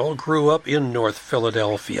Tootie, they all grew up in North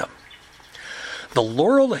Philadelphia. The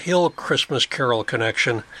Laurel Hill Christmas Carol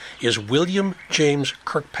connection is William James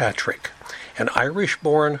Kirkpatrick, an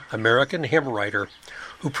Irish-born American hymn writer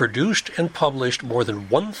who produced and published more than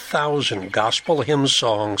 1,000 gospel hymn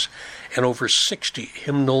songs and over 60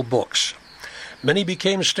 hymnal books. Many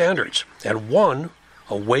became standards, and one,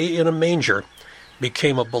 Away in a Manger,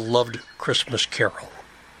 became a beloved Christmas carol.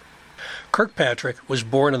 Kirkpatrick was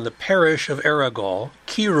born in the parish of Aragall,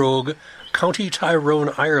 Keerogue, County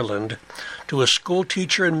Tyrone, Ireland, to a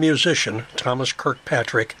schoolteacher and musician, Thomas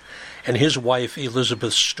Kirkpatrick, and his wife,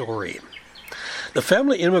 Elizabeth Story. The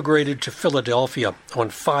family immigrated to Philadelphia on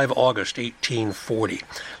 5 August 1840,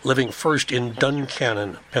 living first in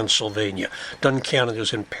Duncannon, Pennsylvania. Duncannon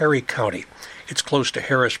is in Perry County. It's close to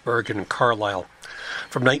Harrisburg and Carlisle.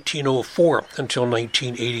 From 1904 until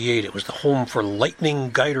 1988, it was the home for Lightning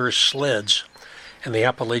Guider sleds, and the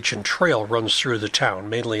Appalachian Trail runs through the town,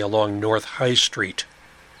 mainly along North High Street.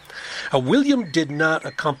 William did not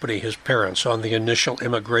accompany his parents on the initial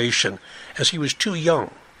immigration, as he was too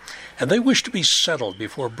young, and they wished to be settled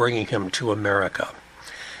before bringing him to America.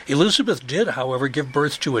 Elizabeth did, however, give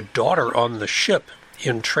birth to a daughter on the ship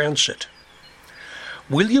in transit.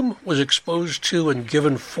 William was exposed to and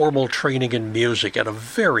given formal training in music at a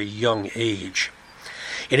very young age.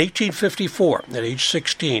 In 1854, at age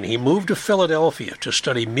 16, he moved to Philadelphia to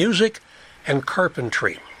study music and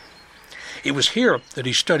carpentry. It was here that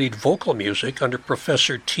he studied vocal music under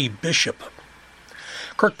Professor T. Bishop.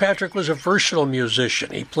 Kirkpatrick was a versatile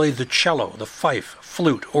musician. He played the cello, the fife,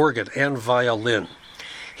 flute, organ, and violin.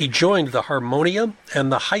 He joined the Harmonium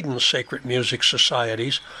and the Haydn Sacred Music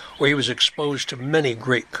Societies, where he was exposed to many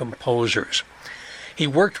great composers. He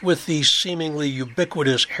worked with the seemingly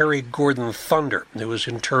ubiquitous Harry Gordon Thunder, who was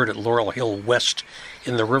interred at Laurel Hill West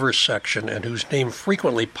in the river section and whose name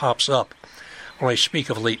frequently pops up when I speak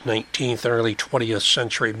of late 19th and early 20th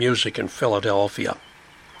century music in Philadelphia.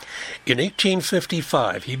 In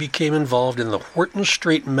 1855, he became involved in the Horton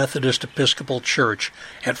Street Methodist Episcopal Church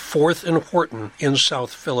at 4th and Horton in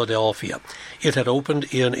South Philadelphia. It had opened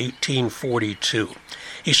in 1842.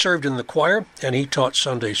 He served in the choir and he taught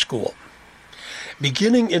Sunday school.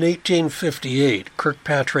 Beginning in 1858,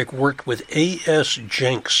 Kirkpatrick worked with A.S.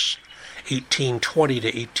 Jenks, 1820 to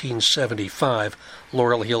 1875,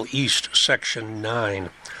 Laurel Hill East, Section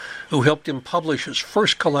 9, who helped him publish his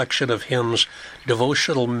first collection of hymns,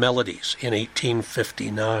 Devotional Melodies, in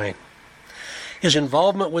 1859. His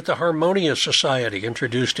involvement with the Harmonious Society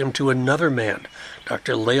introduced him to another man,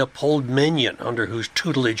 Dr. Leopold Mignon, under whose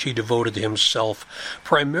tutelage he devoted himself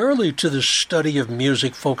primarily to the study of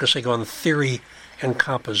music, focusing on theory and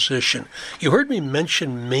composition. You heard me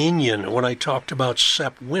mention Mignon when I talked about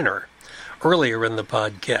Sep Winner earlier in the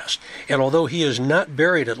podcast, and although he is not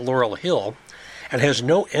buried at Laurel Hill and has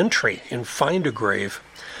no entry in Find a Grave,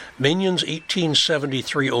 Mignon's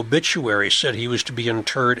 1873 obituary said he was to be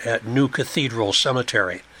interred at New Cathedral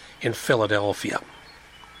Cemetery in Philadelphia.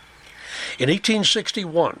 In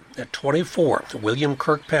 1861, at 24, William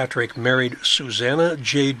Kirkpatrick married Susanna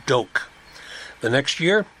J. Doak. The next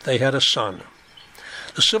year, they had a son.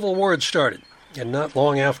 The Civil War had started, and not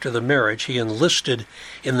long after the marriage, he enlisted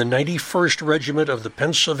in the 91st Regiment of the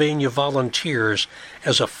Pennsylvania Volunteers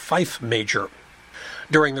as a fife major.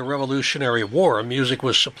 During the Revolutionary War, music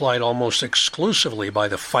was supplied almost exclusively by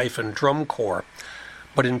the Fife and Drum Corps,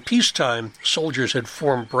 but in peacetime, soldiers had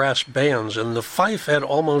formed brass bands and the fife had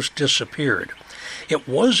almost disappeared. It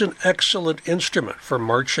was an excellent instrument for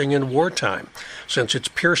marching in wartime, since its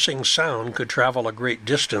piercing sound could travel a great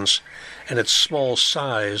distance and its small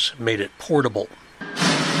size made it portable.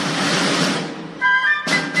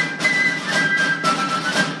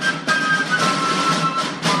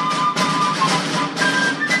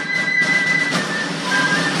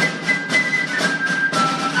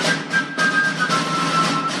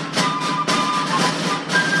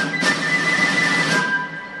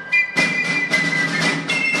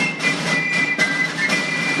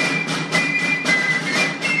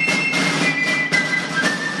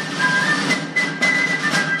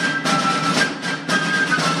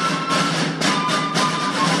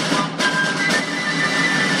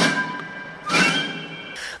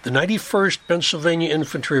 The 91st Pennsylvania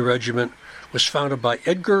Infantry Regiment was founded by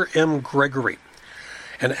Edgar M. Gregory,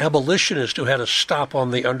 an abolitionist who had a stop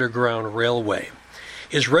on the Underground Railway.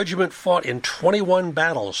 His regiment fought in 21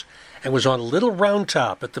 battles and was on Little Round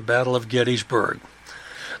Top at the Battle of Gettysburg.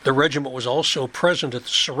 The regiment was also present at the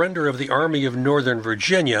surrender of the Army of Northern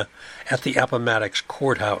Virginia at the Appomattox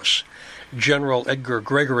Courthouse. General Edgar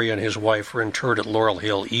Gregory and his wife were interred at Laurel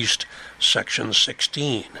Hill East, Section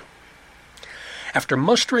 16. After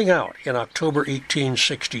mustering out in October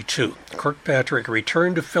 1862, Kirkpatrick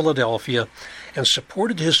returned to Philadelphia and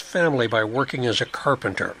supported his family by working as a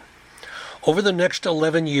carpenter. Over the next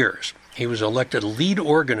 11 years, he was elected lead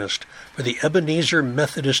organist for the Ebenezer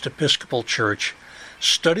Methodist Episcopal Church,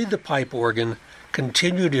 studied the pipe organ,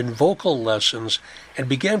 continued in vocal lessons, and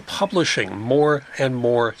began publishing more and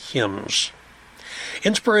more hymns.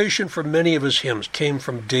 Inspiration for many of his hymns came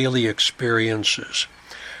from daily experiences.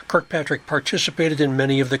 Kirkpatrick participated in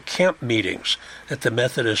many of the camp meetings that the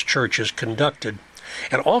Methodist churches conducted,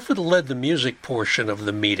 and often led the music portion of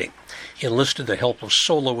the meeting. He enlisted the help of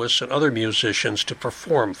soloists and other musicians to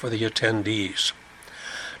perform for the attendees.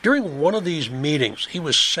 During one of these meetings, he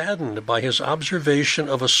was saddened by his observation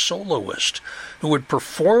of a soloist who would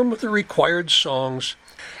perform the required songs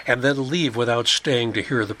and then leave without staying to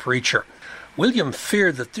hear the preacher. William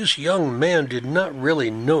feared that this young man did not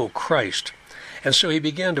really know Christ, and so he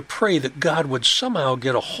began to pray that God would somehow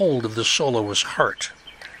get a hold of the soloist's heart.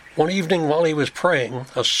 One evening while he was praying,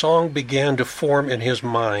 a song began to form in his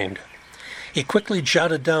mind. He quickly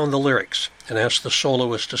jotted down the lyrics and asked the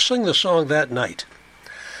soloist to sing the song that night.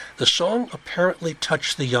 The song apparently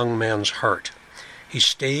touched the young man's heart. He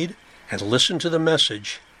stayed and listened to the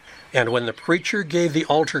message, and when the preacher gave the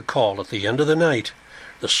altar call at the end of the night,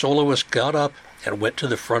 the soloist got up and went to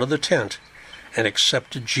the front of the tent and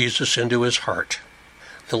accepted Jesus into his heart.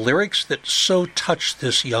 The lyrics that so touched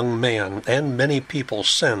this young man and many people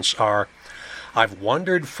since are, "I've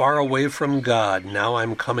wandered far away from God, now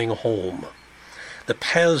I'm coming home. The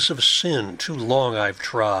paths of sin too long I've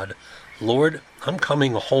trod, Lord, I'm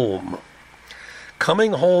coming home.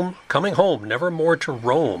 Coming home, never more to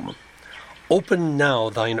roam. Open now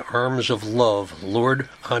thine arms of love, Lord,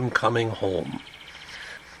 I'm coming home."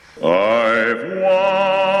 I've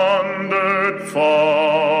wandered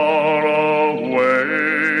far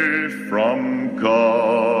away from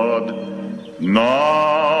God.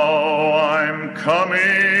 Now I'm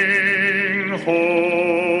coming home.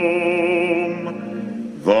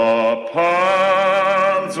 The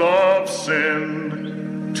paths of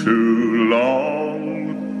sin too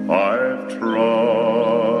long I've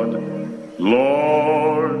trod.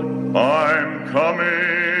 Lord, I'm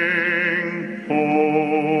coming home.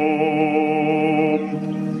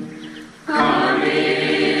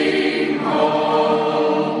 Coming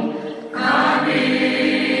home,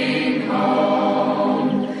 coming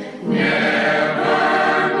home,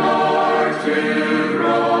 never more to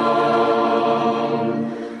roam.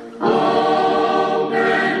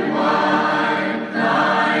 Open wide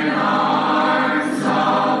thine arms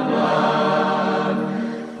of love,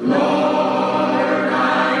 Lord,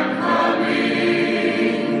 I'm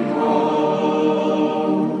coming home.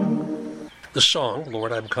 The song,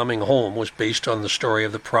 Lord, I'm Coming Home, was based on the story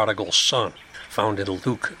of the prodigal son, found in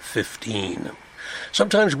Luke 15.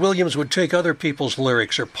 Sometimes Williams would take other people's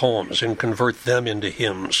lyrics or poems and convert them into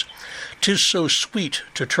hymns. "'Tis So Sweet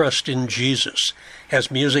to Trust in Jesus"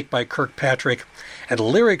 has music by Kirkpatrick and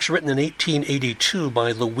lyrics written in 1882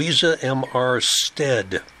 by Louisa M.R.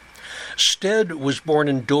 Stead. Stead was born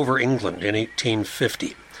in Dover, England in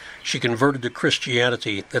 1850. She converted to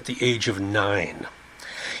Christianity at the age of 9.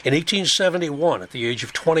 In 1871, at the age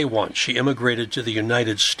of 21, she immigrated to the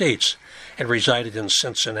United States and resided in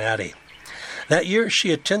Cincinnati. That year,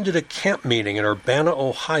 she attended a camp meeting in Urbana,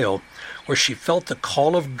 Ohio, where she felt the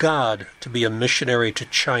call of God to be a missionary to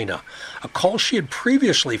China, a call she had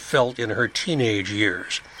previously felt in her teenage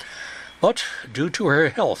years. But due to her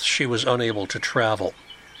health, she was unable to travel.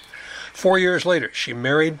 4 years later, she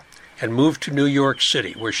married and moved to New York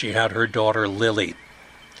City, where she had her daughter Lily.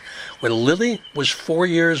 When Lily was 4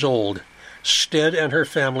 years old, Stead and her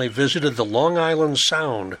family visited the Long Island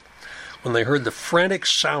Sound when they heard the frantic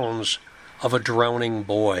sounds of a drowning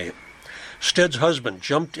boy. Stead's husband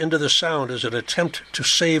jumped into the sound as an attempt to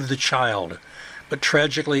save the child, but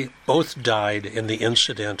tragically both died in the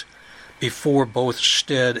incident before both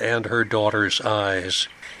Stead and her daughter's eyes.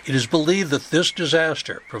 It is believed that this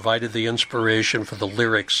disaster provided the inspiration for the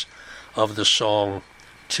lyrics of the song,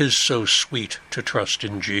 "'Tis So Sweet to Trust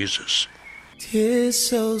in Jesus." 'Tis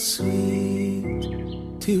so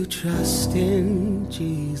sweet to trust in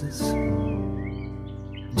Jesus,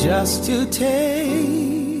 just to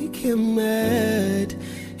take him at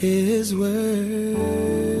his word,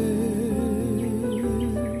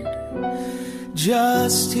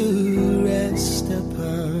 just to rest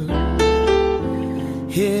upon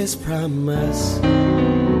his promise,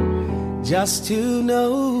 just to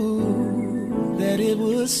know that it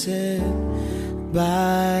was said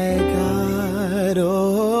by God.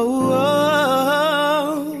 Oh,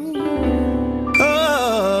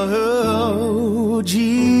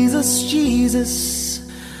 Jesus, Jesus,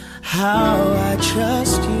 how I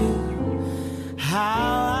trust you,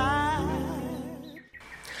 how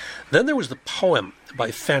Then there was the poem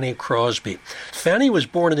by Fanny Crosby. Fanny was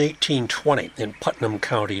born in 1820 in Putnam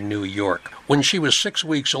County, New York. When she was 6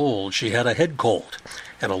 weeks old, she had a head cold,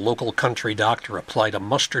 and a local country doctor applied a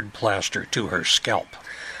mustard plaster to her scalp.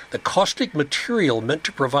 The caustic material meant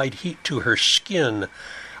to provide heat to her skin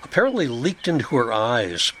apparently leaked into her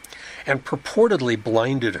eyes and purportedly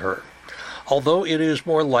blinded her, although it is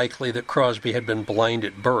more likely that Crosby had been blind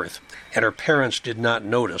at birth, and her parents did not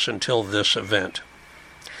notice until this event.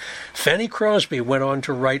 Fanny Crosby went on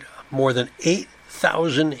to write more than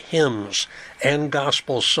 8,000 hymns and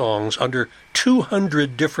gospel songs under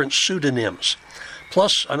 200 different pseudonyms,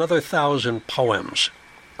 plus another 1,000 poems.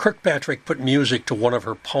 Kirkpatrick put music to one of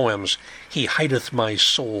her poems, "He Hideth My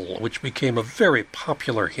Soul," which became a very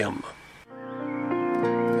popular hymn.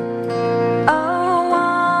 Oh,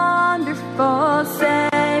 wonderful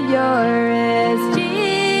Savior is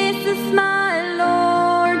Jesus, my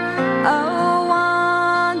Lord. Oh,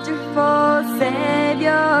 wonderful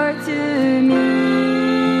Savior to me.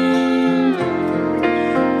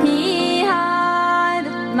 He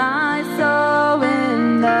hideth my soul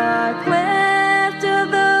in the cleft of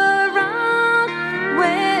the rock,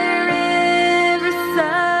 where rivers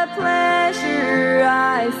of pleasure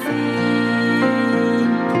I see.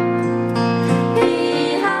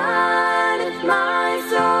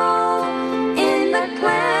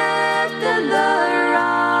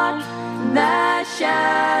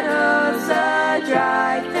 Shadows a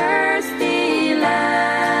dry, thirsty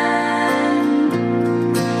land.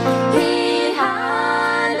 He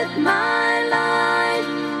hideth my life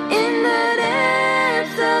in the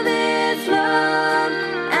depths of his love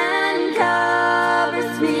and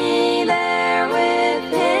covers me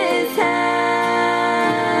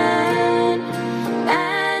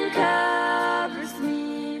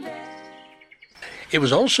It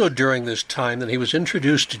was also during this time that he was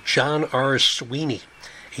introduced to John R. Sweeney,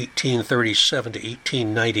 1837 to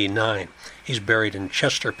 1899. He's buried in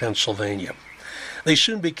Chester, Pennsylvania. They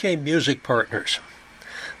soon became music partners.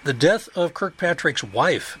 The death of Kirkpatrick's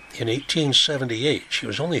wife in 1878, she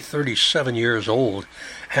was only 37 years old,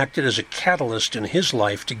 acted as a catalyst in his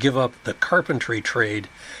life to give up the carpentry trade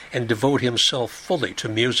and devote himself fully to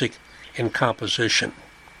music and composition.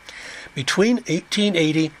 Between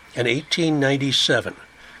 1880 and 1897,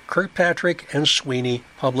 Kirkpatrick and Sweeney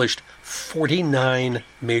published 49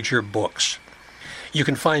 major books. You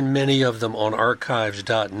can find many of them on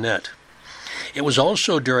archives.net. It was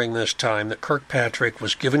also during this time that Kirkpatrick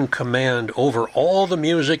was given command over all the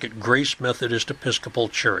music at Grace Methodist Episcopal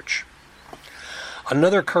Church.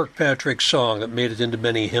 Another Kirkpatrick song that made it into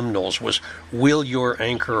many hymnals was Will Your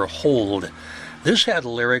Anchor Hold? This had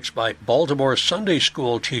lyrics by Baltimore Sunday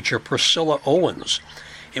school teacher Priscilla Owens.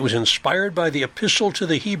 It was inspired by the Epistle to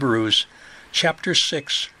the Hebrews, chapter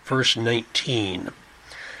 6, verse 19.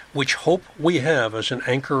 Which hope we have as an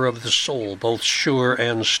anchor of the soul, both sure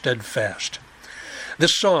and steadfast.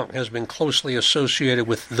 This song has been closely associated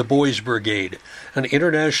with the Boys Brigade, an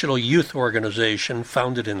international youth organization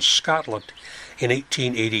founded in Scotland in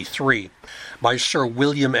 1883 by Sir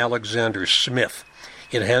William Alexander Smith.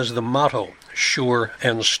 It has the motto, sure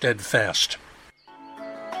and steadfast.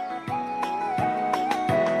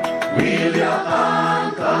 Will your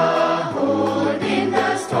anchor hold in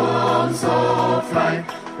the storms of life?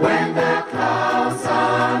 When the clouds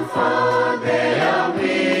unfold their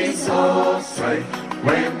wings so straight,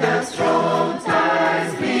 when the strong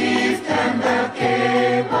tides lift and the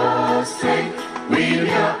cable straight, will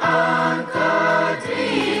your anchor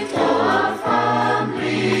drift or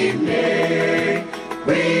firmly lay?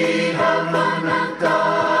 We have one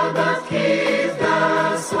anchor that keeps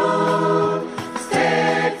the soul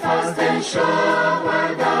steadfast and sure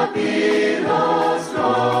while the billows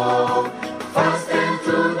roll. Fasten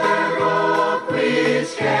to the rock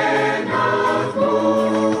which cannot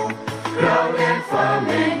move, ground and firm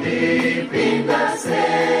and deep in the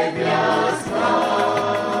Savior's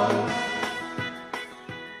love.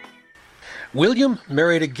 William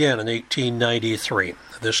married again in 1893,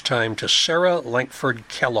 this time to Sarah Langford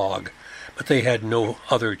Kellogg, but they had no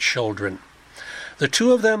other children. The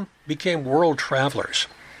two of them became world travelers.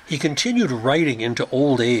 He continued writing into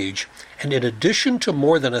old age, and in addition to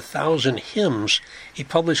more than 1,000 hymns, he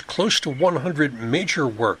published close to 100 major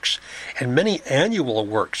works and many annual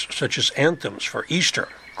works, such as anthems for Easter,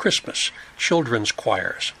 Christmas, children's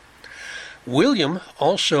choirs. William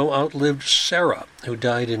also outlived Sarah, who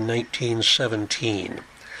died in 1917.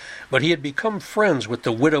 But he had become friends with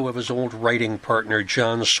the widow of his old writing partner,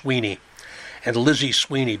 John Sweeney, and Lizzie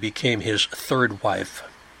Sweeney became his third wife.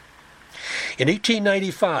 In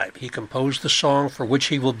 1895, he composed the song for which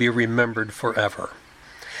he will be remembered forever.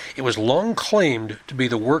 It was long claimed to be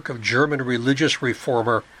the work of German religious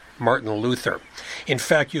reformer Martin Luther. In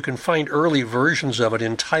fact, you can find early versions of it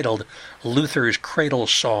entitled Luther's Cradle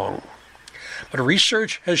Song. But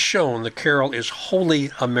research has shown the carol is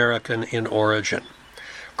wholly American in origin.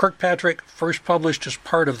 Kirkpatrick first published as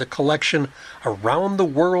part of the collection Around the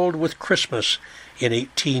World with Christmas in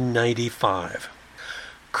 1895.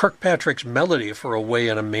 Kirkpatrick's melody for Away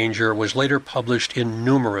in a Manger was later published in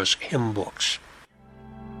numerous hymn books.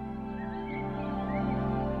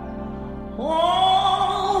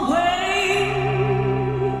 Away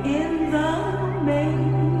in the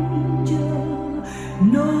manger,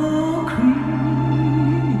 no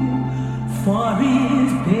cream for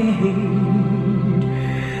his babe,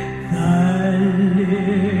 the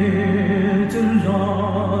little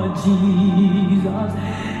Lord Jesus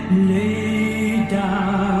laid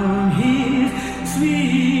down his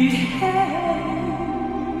sweet head.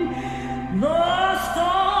 The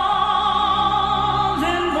stars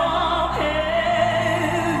in the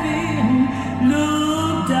heaven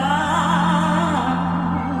looked down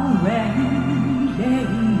where he lay.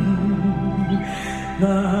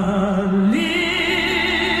 The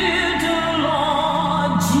little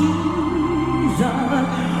Lord Jesus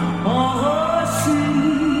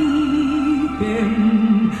asleep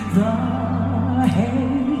in the hay.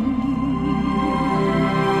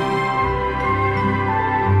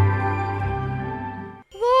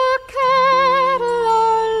 The cattle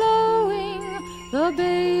are lowing, the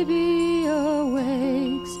baby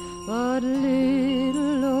awakes, but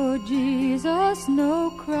little Lord Jesus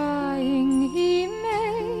no crying he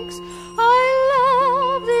makes. I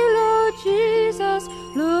love thee, Lord Jesus,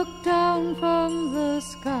 look down from the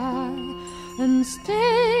sky and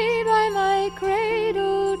stay by my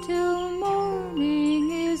cradle till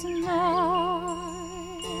morning is nigh.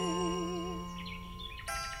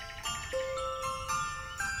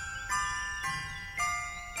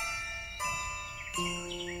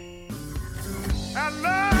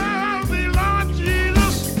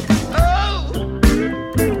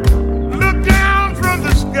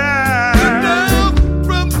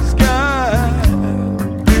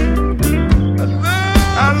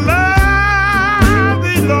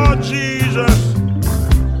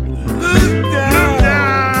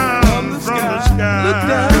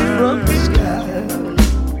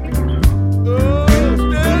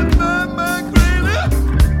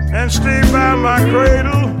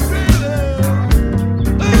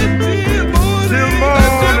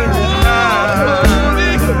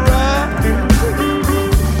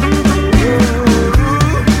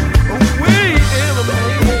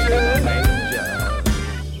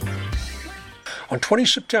 On 20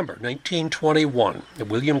 September 1921,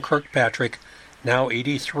 William Kirkpatrick, now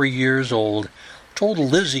 83 years old, told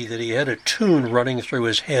Lizzie that he had a tune running through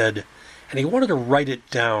his head, and he wanted to write it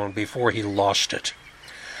down before he lost it.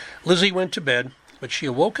 Lizzie went to bed, but she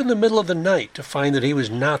awoke in the middle of the night to find that he was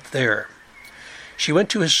not there. She went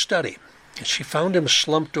to his study, and she found him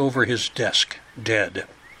slumped over his desk, dead.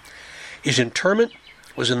 His interment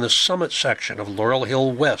was in the summit section of Laurel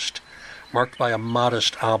Hill West, marked by a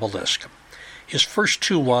modest obelisk. His first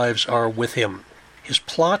two wives are with him. His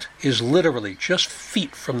plot is literally just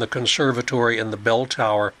feet from the conservatory and the bell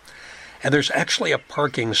tower, and there's actually a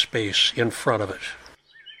parking space in front of it.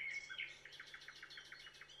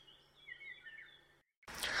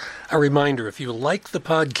 A reminder, if you like the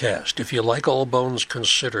podcast, if you like All Bones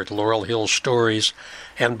Considered, Laurel Hill Stories,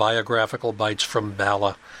 and Biographical Bites from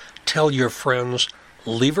Bala, tell your friends,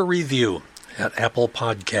 leave a review at Apple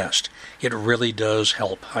Podcast. It really does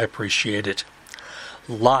help. I appreciate it.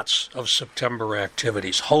 Lots of September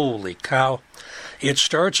activities. Holy cow. It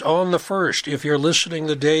starts on the 1st. If you're listening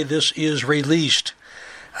the day this is released,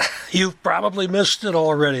 you've probably missed it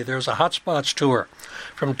already. There's a Hotspots tour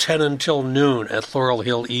from 10 until noon at Laurel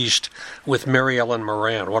Hill East with Mary Ellen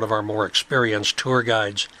Moran, one of our more experienced tour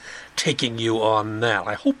guides, taking you on that.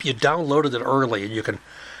 I hope you downloaded it early and you can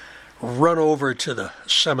run over to the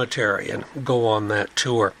cemetery and go on that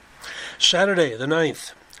tour. Saturday the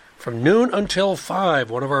 9th, from noon until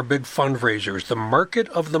 5, one of our big fundraisers, the Market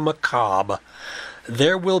of the Macabre.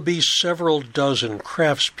 There will be several dozen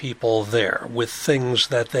craftspeople there with things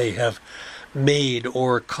that they have made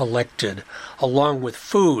or collected, along with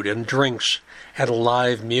food and drinks and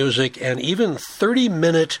live music and even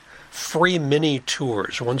 30-minute free mini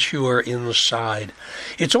tours once you are inside.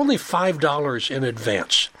 It's only $5 in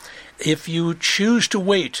advance. If you choose to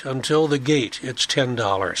wait until the gate, it's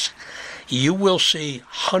 $10. You will see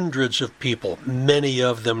hundreds of people, many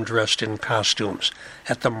of them dressed in costumes,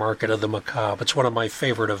 at the Market of the Macabre. It's one of my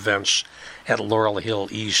favorite events at Laurel Hill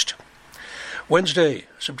East. Wednesday,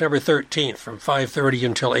 September 13th, from 5:30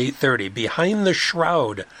 until 8:30, Behind the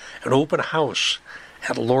Shroud, an open house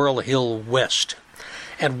at Laurel Hill West.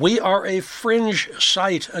 And we are a fringe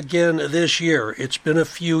site again this year. It's been a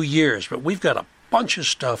few years, but we've got a bunch of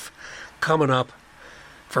stuff coming up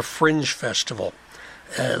for Fringe Festival.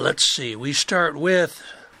 Let's see, we start with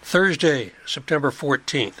Thursday, September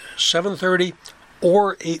 14th, 7:30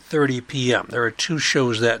 or 8:30 p.m. There are two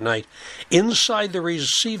shows that night inside the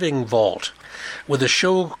receiving vault with a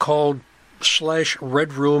show called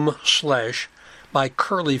 /Red Room/ by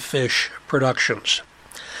Curly Fish Productions.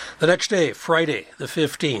 The next day, Friday the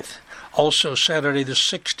 15th, also Saturday the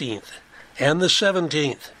 16th and the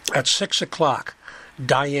 17th at 6 o'clock,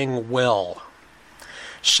 Dying Well.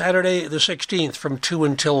 Saturday the 16th from 2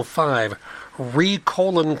 until 5,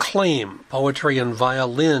 Claim, Poetry and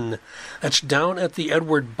Violin. That's down at the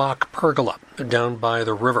Edward Bach Pergola, down by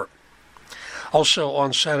the river. Also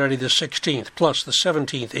on Saturday the 16th, plus the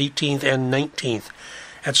 17th, 18th, and 19th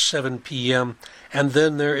at 7 p.m. And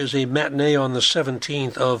then there is a matinee on the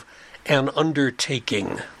 17th of An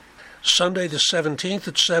Undertaking. Sunday the 17th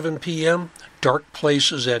at 7 p.m., Dark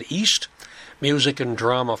Places at East, music and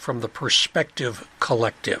drama from the Perspective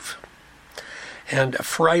Collective. And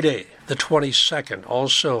Friday the 22nd,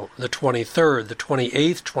 also the 23rd, the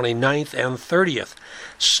 28th, 29th, and 30th,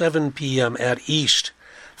 7 p.m. at East,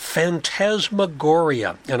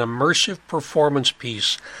 Phantasmagoria, an immersive performance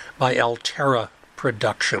piece by Altera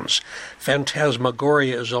Productions.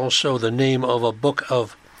 Phantasmagoria is also the name of a book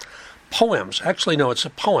of poems. Actually, no, it's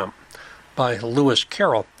a poem by Lewis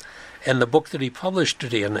Carroll. And the book that he published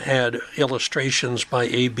it in had illustrations by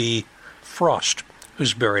A.B. Frost,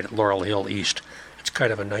 who's buried at Laurel Hill East. It's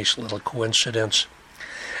kind of a nice little coincidence.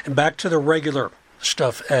 And back to the regular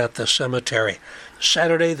stuff at the cemetery.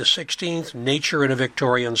 Saturday the 16th, Nature in a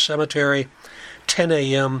Victorian Cemetery, 10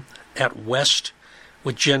 a.m. at West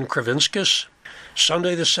with Jen Kravinskas.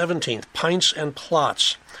 Sunday the 17th, Pints and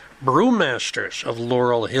Plots, Brewmasters of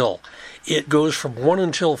Laurel Hill. It goes from 1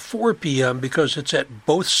 until 4 p.m. because it's at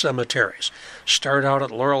both cemeteries. Start out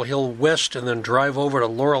at Laurel Hill West and then drive over to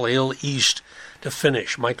Laurel Hill East to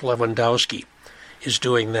finish. Mike Lewandowski is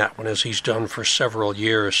doing that one, as he's done for several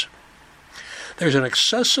years. There's an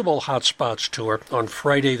accessible Hotspots tour on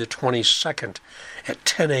Friday the 22nd at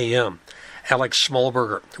 10 a.m. Alex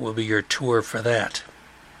Smallberger will be your tour for that.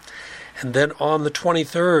 And then on the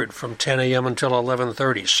 23rd from 10 a.m. until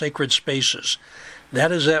 11:30, Sacred Spaces.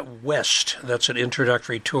 That is at West. That's an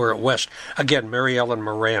introductory tour at West. Again, Mary Ellen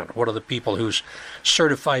Moran, one of the people who's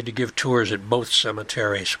certified to give tours at both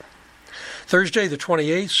cemeteries. Thursday the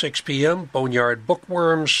 28th, 6 p.m., Boneyard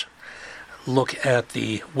Bookworms. look at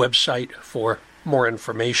the website for more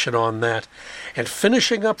information on that. And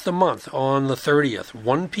finishing up the month on the 30th,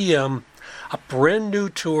 1 p.m., a brand new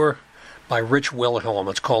tour by Rich Wilhelm.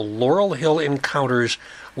 It's called Laurel Hill Encounters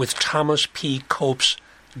with Thomas P. Cope's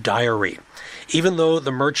Diary. Even though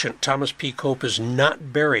the merchant Thomas P. Cope is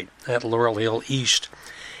not buried at Laurel Hill East,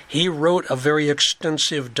 he wrote a very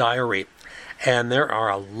extensive diary, and there are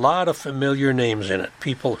a lot of familiar names in it,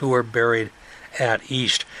 people who are buried at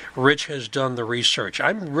East. Rich has done the research.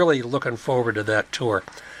 I'm really looking forward to that tour.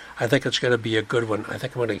 I think it's going to be a good one. I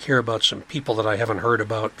think I'm going to hear about some people that I haven't heard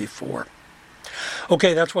about before.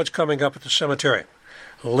 Okay, that's what's coming up at the cemetery.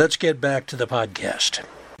 Let's get back to the podcast.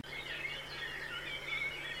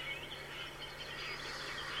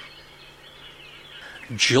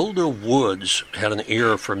 Gilda Woods had an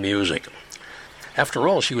ear for music. After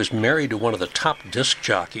all, she was married to one of the top disc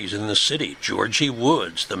jockeys in the city, Georgie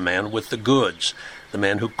Woods, the man with the goods, the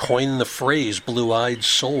man who coined the phrase blue-eyed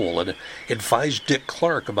soul and advised Dick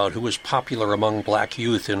Clark about who was popular among black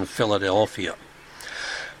youth in Philadelphia.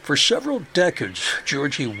 For several decades,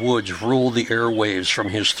 Georgie Woods ruled the airwaves from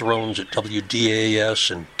his thrones at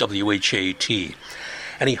WDAS and WHAT,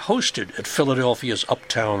 and he hosted at Philadelphia's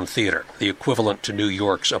Uptown Theater, the equivalent to New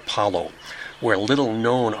York's Apollo, where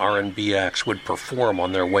little-known R&B acts would perform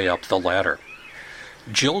on their way up the ladder.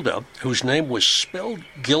 Gilda, whose name was spelled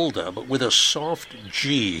Gilda but with a soft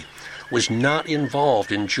G, was not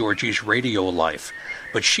involved in Georgie's radio life,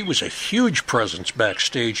 but she was a huge presence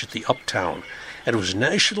backstage at the Uptown and was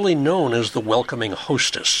nationally known as the welcoming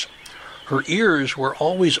hostess. Her ears were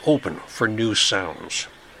always open for new sounds.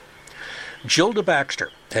 Gilda Baxter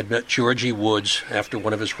had met Georgie Woods after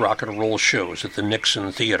one of his rock and roll shows at the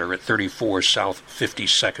Nixon Theater at 34 South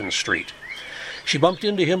 52nd Street. She bumped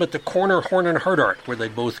into him at the corner Horn and Hardart, where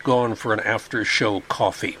they'd both gone for an after-show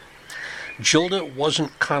coffee. Gilda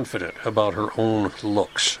wasn't confident about her own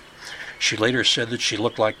looks. She later said that she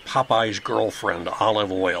looked like Popeye's girlfriend,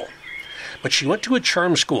 Olive Oyl. But she went to a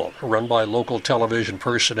charm school run by local television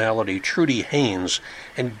personality Trudy Haynes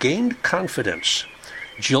and gained confidence.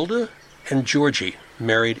 Gilda and Georgie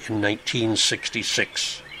married in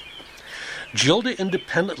 1966. Gilda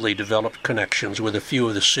independently developed connections with a few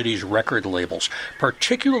of the city's record labels,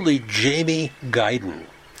 particularly Jamie Guyton,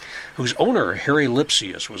 whose owner, Harry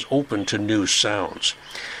Lipsius, was open to new sounds.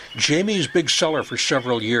 Jamie's big seller for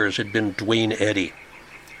several years had been Dwayne Eddy.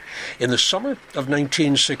 In the summer of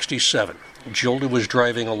 1967, Gilda was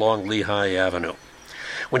driving along Lehigh Avenue.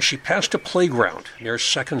 When she passed a playground near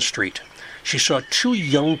 2nd Street, she saw two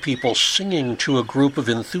young people singing to a group of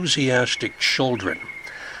enthusiastic children.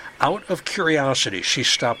 Out of curiosity, she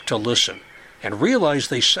stopped to listen and realized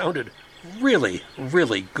they sounded really,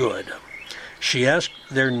 really good. She asked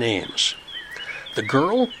their names. The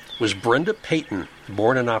girl was Brenda Payton,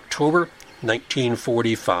 born in October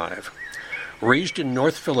 1945. Raised in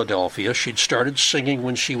North Philadelphia, she'd started singing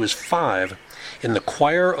when she was 5 in the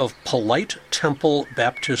choir of Polite Temple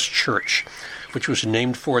Baptist Church, which was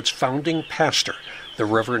named for its founding pastor, the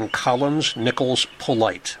Reverend Collins Nichols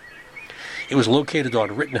Polite. It was located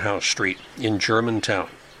on Rittenhouse Street in Germantown.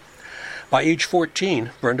 By age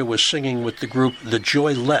 14, Brenda was singing with the group The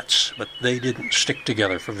Joylettes, but they didn't stick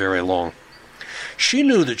together for very long. She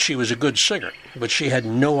knew that she was a good singer, but she had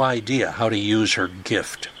no idea how to use her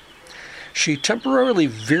gift. She temporarily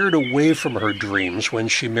veered away from her dreams when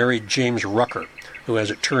she married James Rucker, who, as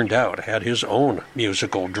it turned out, had his own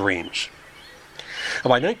musical dreams.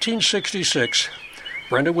 By 1966,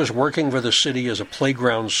 Brenda was working for the city as a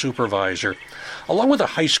playground supervisor, along with a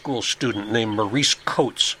high school student named Maurice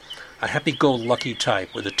Coates, a happy-go-lucky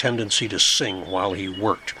type with a tendency to sing while he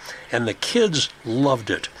worked, and the kids loved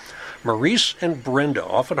it. Maurice and Brenda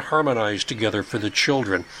often harmonized together for the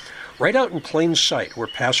children, right out in plain sight, where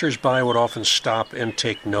passers-by would often stop and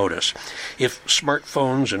take notice. If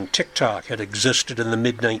smartphones and TikTok had existed in the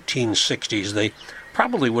mid-1960s, they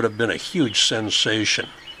probably would have been a huge sensation.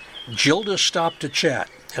 Gilda stopped to chat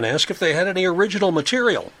and asked if they had any original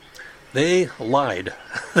material. They lied.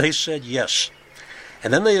 They said yes.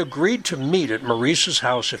 And then they agreed to meet at Maurice's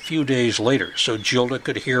house a few days later so Gilda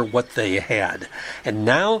could hear what they had. And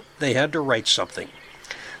now they had to write something.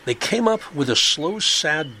 They came up with a slow,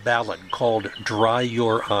 sad ballad called Dry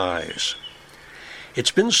Your Eyes. It's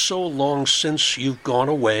been so long since you've gone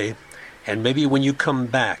away, and maybe when you come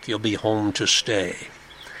back you'll be home to stay.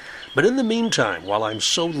 But in the meantime, while I'm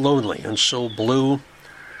so lonely and so blue,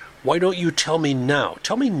 why don't you tell me now?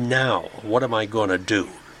 Tell me now, what am I going to do?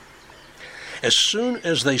 As soon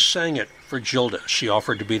as they sang it for Gilda, she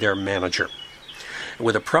offered to be their manager.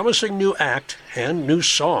 With a promising new act and new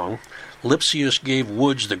song, Lipsius gave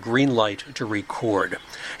Woods the green light to record,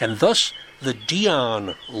 and thus The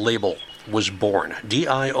Dionn label was born,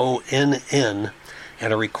 D-I-O-N-N,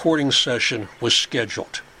 and a recording session was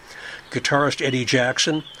scheduled. Guitarist Eddie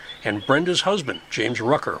Jackson and Brenda's husband, James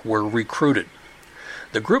Rucker, were recruited.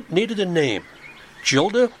 The group needed a name.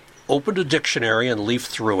 Gilda opened a dictionary and leafed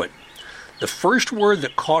through it. The first word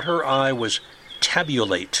that caught her eye was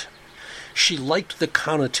tabulate. She liked the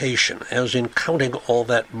connotation, as in counting all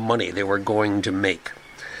that money they were going to make.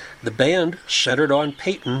 The band, centered on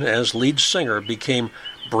Payton as lead singer, became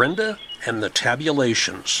Brenda and the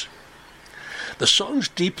Tabulations. The song's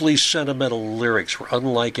deeply sentimental lyrics were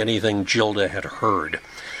unlike anything Gilda had heard.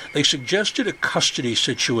 They suggested a custody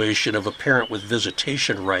situation of a parent with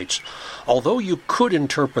visitation rights, although you could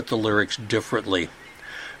interpret the lyrics differently.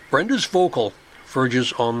 Brenda's vocal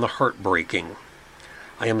verges on the heartbreaking.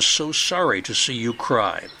 I am so sorry to see you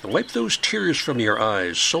cry. Wipe those tears from your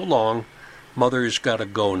eyes. So long. Mother's gotta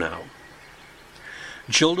go now.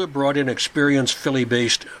 Gilda brought in experienced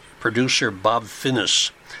Philly-based producer Bob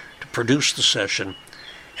Finnis to produce the session,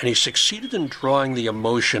 and he succeeded in drawing the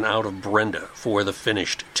emotion out of Brenda for the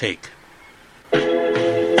finished take.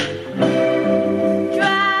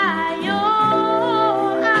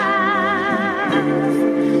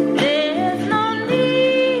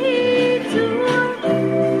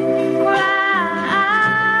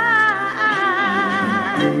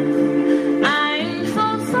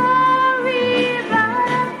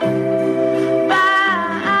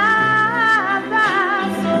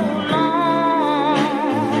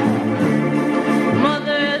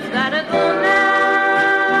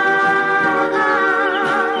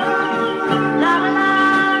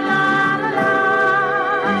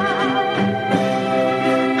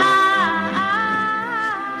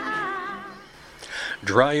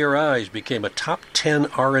 Dry Your Eyes became a top 10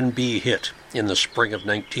 R&B hit in the spring of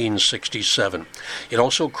 1967. It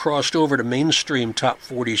also crossed over to mainstream top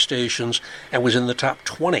 40 stations and was in the top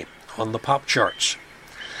 20 on the pop charts.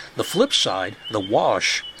 The flip side, The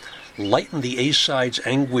Wash, lightened the A-side's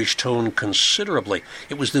anguish tone considerably.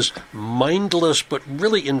 It was this mindless but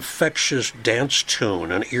really infectious dance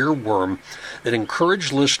tune, an earworm, that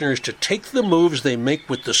encouraged listeners to take the moves they make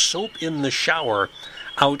with the soap in the shower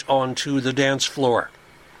out onto the dance floor.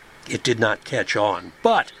 It did not catch on,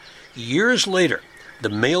 but years later, the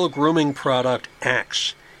male grooming product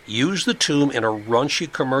Axe used the tune in a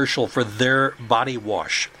raunchy commercial for their body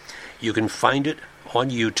wash. You can find it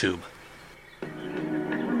on YouTube.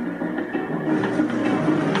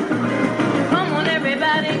 Come on,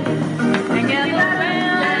 everybody, and gather around.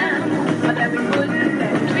 That we putting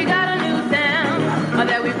down. We got a new sound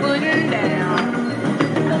that we putting down.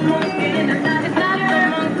 The monkey in the night, it's not the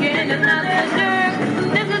monkey in the night, it's jerk.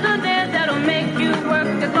 This is a dance that'll make you work.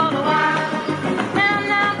 It's all the while.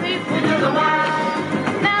 Now, people do the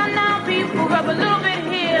while. Now, people rub a little bit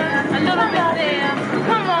here, a little bit there.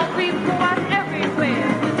 Come on, people, watch everywhere.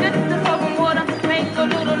 This is the soap and water, make a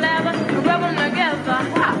little lather, rub them together.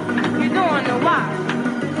 Ha, you're doing the while.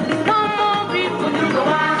 Come on, people, do the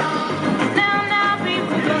while. Now,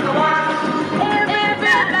 people, do the while.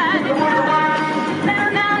 Everybody do the while.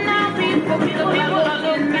 Now, people, the people are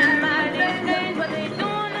looking mighty strange, but they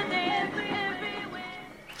doing the dance everywhere.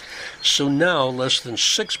 So now, less than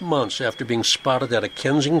 6 months after being spotted at a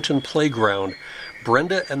Kensington playground,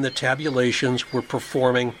 Brenda and the Tabulations were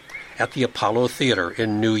performing at the Apollo Theater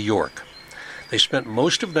in New York. They spent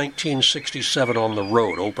most of 1967 on the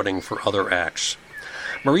road, opening for other acts.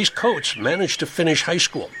 Maurice Coates managed to finish high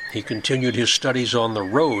school. He continued his studies on the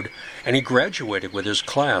road, and he graduated with his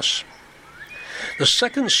class. The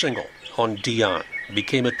second single on Dionn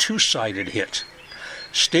became a two-sided hit.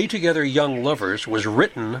 Stay Together, Young Lovers was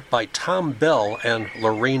written by Tom Bell and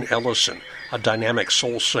Lorraine Ellison, a dynamic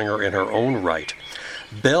soul singer in her own right.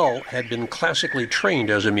 Bell had been classically trained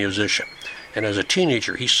as a musician, and as a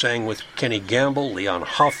teenager he sang with Kenny Gamble, Leon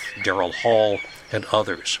Huff, Daryl Hall, and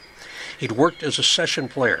others. He'd worked as a session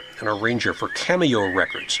player and arranger for Cameo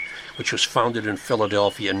Records, which was founded in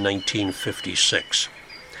Philadelphia in 1956.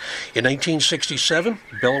 In 1967,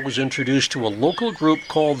 Bell was introduced to a local group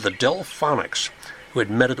called the Delphonics, who had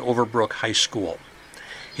met at Overbrook High School.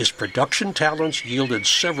 His production talents yielded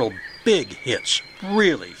several big hits,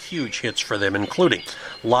 really huge hits for them, including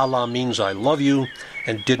La La Means I Love You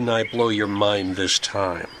and Didn't I Blow Your Mind This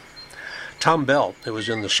Time. Tom Bell, who was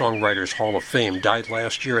in the Songwriters Hall of Fame, died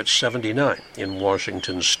last year at 79 in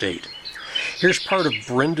Washington State. Here's part of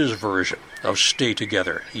Brenda's version of Stay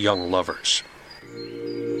Together, Young Lovers.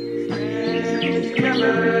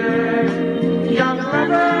 Young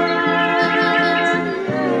lovers.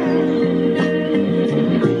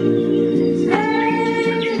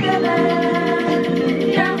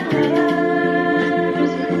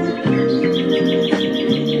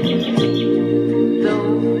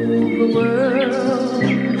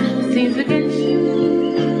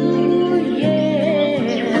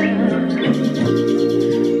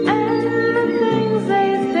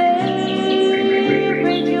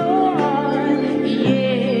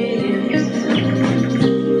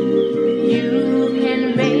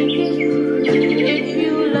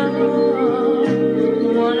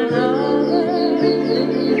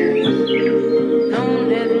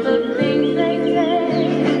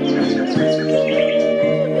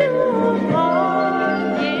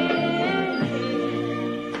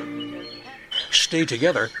 Stay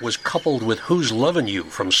Together was coupled with Who's Lovin' You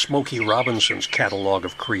from Smokey Robinson's catalog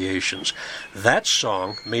of creations. That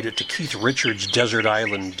song made it to Keith Richards' Desert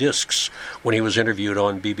Island Discs when he was interviewed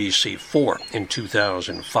on BBC 4 in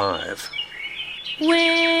 2005. When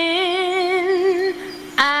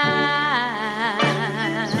I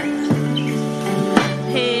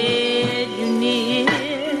had you near,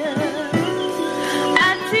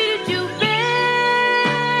 I treated you bad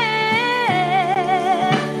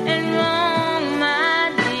and wrong,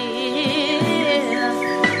 my dear.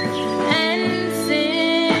 And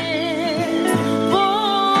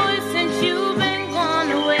since you've been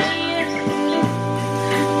gone away,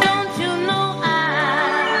 don't you know I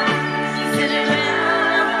sit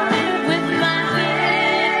around with my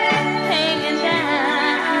head hanging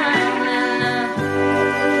down and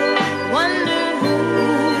wonder who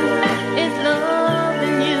is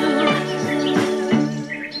loving you.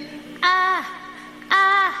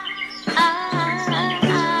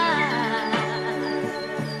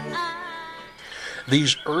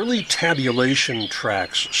 These early tabulation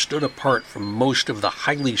tracks stood apart from most of the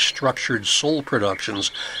highly structured soul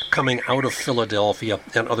productions coming out of Philadelphia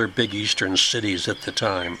and other big eastern cities at the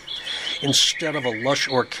time. Instead of a lush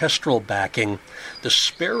orchestral backing, the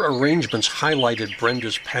spare arrangements highlighted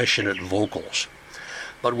Brenda's passionate vocals.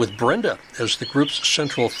 But with Brenda as the group's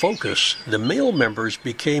central focus, the male members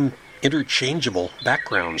became interchangeable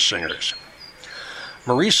background singers.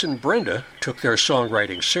 Maurice and Brenda took their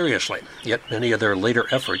songwriting seriously, yet many of their later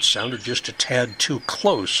efforts sounded just a tad too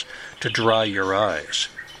close to Dry Your Eyes.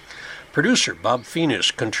 Producer Bob Phoenix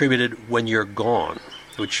contributed When You're Gone,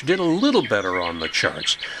 which did a little better on the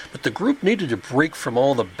charts, but the group needed to break from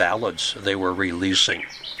all the ballads they were releasing.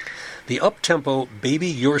 The up-tempo Baby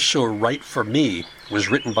You're So Right For Me was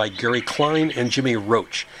written by Gary Klein and Jimmy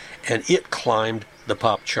Roach, and it climbed the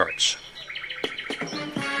pop charts.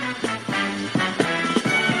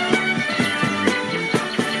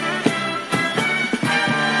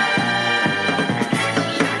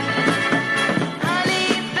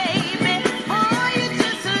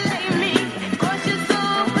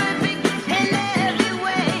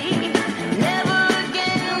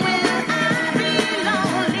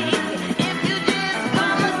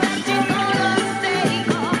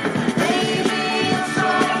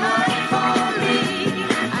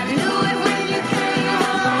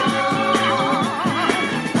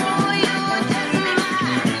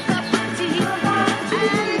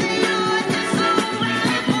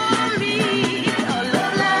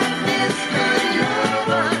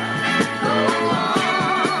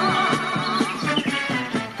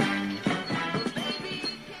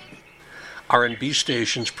 R&B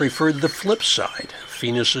stations preferred the flip side,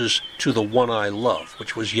 Phoenix's To the One I Love,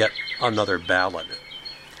 which was yet another ballad.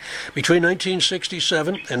 Between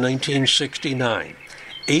 1967 and 1969,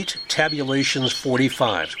 8 Tabulations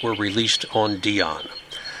 45s were released on Dion.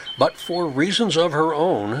 But for reasons of her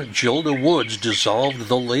own, Gilda Woods dissolved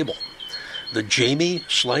the label. The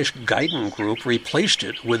Jamie/Guyton Group replaced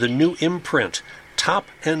it with a new imprint, Top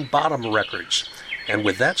and Bottom Records, and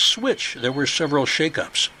with that switch there were several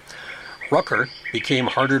shakeups. Rucker became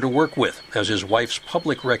harder to work with as his wife's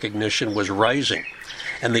public recognition was rising,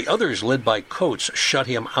 and the others led by Coates shut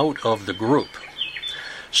him out of the group.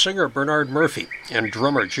 Singer Bernard Murphy and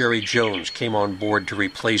drummer Jerry Jones came on board to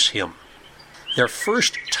replace him. Their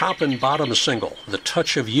first top and bottom single, The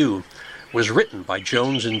Touch of You, was written by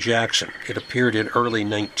Jones and Jackson. It appeared in early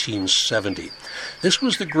 1970. This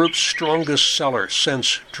was the group's strongest seller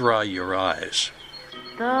since Dry Your Eyes.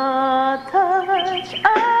 The touch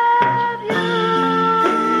of you,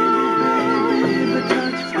 the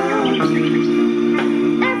touch of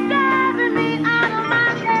you, it's driving me out of my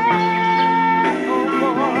head, oh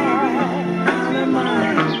boy, out of my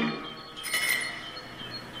head.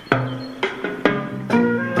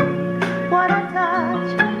 What a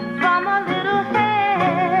touch from a little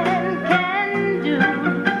hand can do,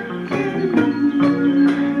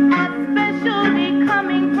 especially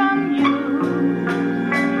coming from you.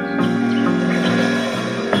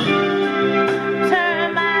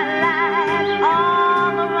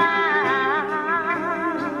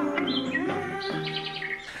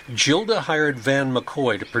 Gilda hired Van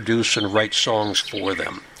McCoy to produce and write songs for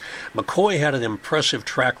them. McCoy had an impressive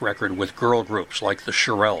track record with girl groups like the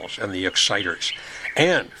Shirelles and the Exciters,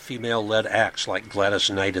 and female-led acts like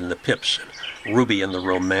Gladys Knight and the Pips and Ruby and the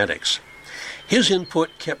Romantics. His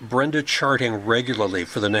input kept Brenda charting regularly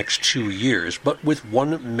for the next 2 years, but with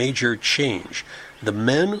one major change. The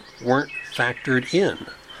men weren't factored in,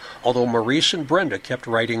 although Maurice and Brenda kept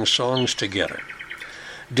writing songs together.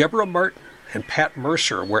 Deborah Martin and Pat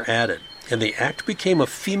Mercer were added, and the act became a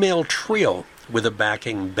female trio with a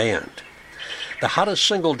backing band. The hottest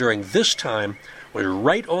single during this time was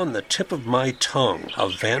Right on the Tip of My Tongue, a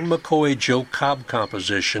Van McCoy-Joe Cobb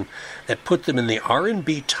composition that put them in the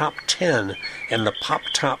R&B Top 10 and the Pop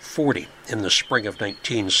Top 40 in the spring of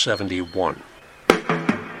 1971.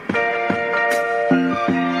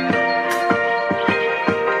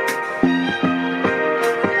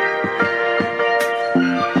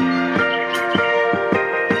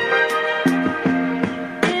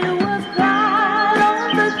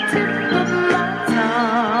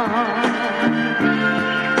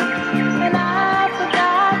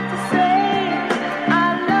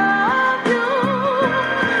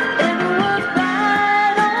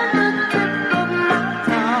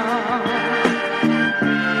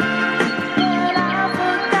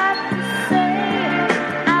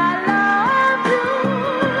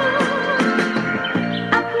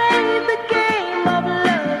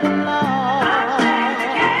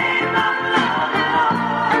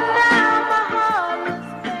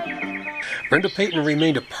 Brenda Payton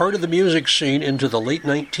remained a part of the music scene into the late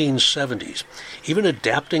 1970s, even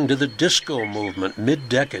adapting to the disco movement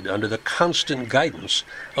mid-decade under the constant guidance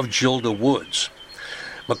of Gilda Woods.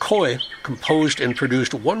 McCoy composed and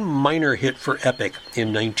produced one minor hit for Epic in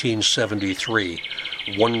 1973,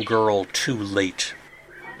 One Girl Too Late.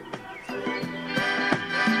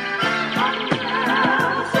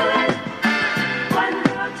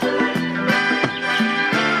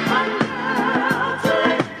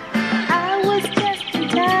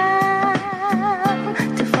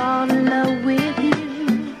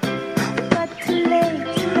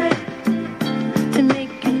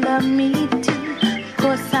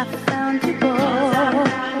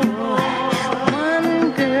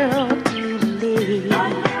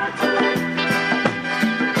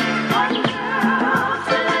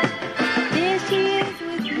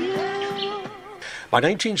 By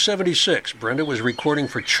 1976, Brenda was recording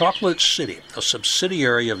for Chocolate City, a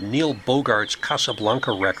subsidiary of Neil Bogart's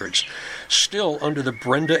Casablanca Records, still under the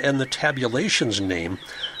Brenda and the Tabulations name,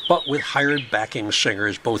 but with hired backing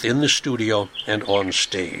singers both in the studio and on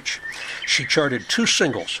stage. She charted 2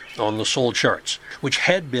 singles on the soul charts, which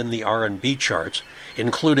had been the R&B charts,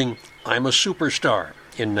 including I'm a Superstar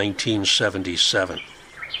in 1977.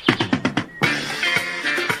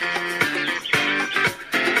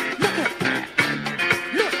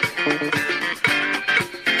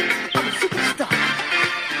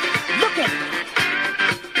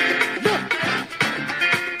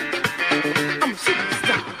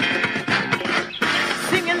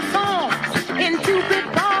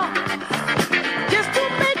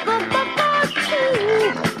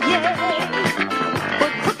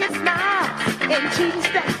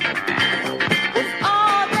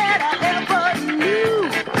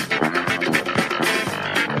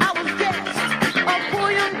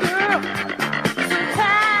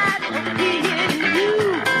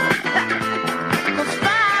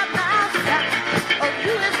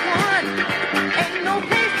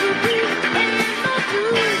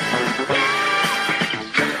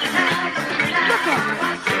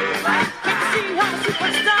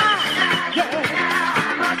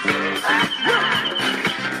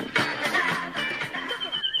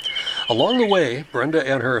 Along the way, Brenda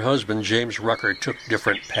and her husband, James Rucker, took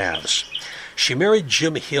different paths. She married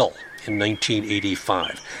Jim Hill in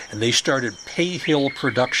 1985, and they started Pay Hill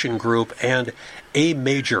Production Group and A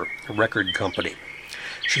Major Record Company.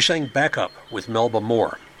 She sang backup with Melba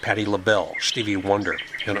Moore, Patti LaBelle, Stevie Wonder,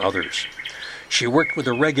 and others. She worked with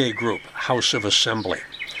a reggae group, House of Assembly.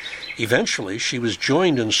 Eventually, she was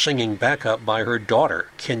joined in singing backup by her daughter,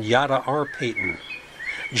 Kenyatta R. Payton.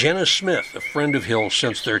 Janice Smith, a friend of Hill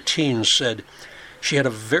since their teens, said she had a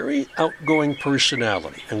very outgoing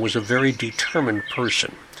personality and was a very determined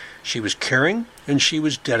person. She was caring and she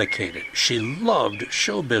was dedicated. She loved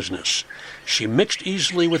show business. She mixed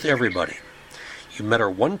easily with everybody. You met her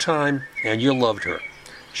one time and you loved her.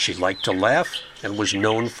 She liked to laugh and was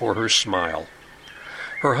known for her smile.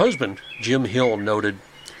 Her husband, Jim Hill, noted,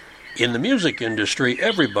 in the music industry,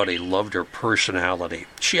 everybody loved her personality.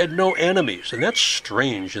 She had no enemies, and that's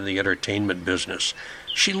strange in the entertainment business.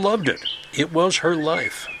 She loved it. It was her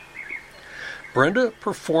life. Brenda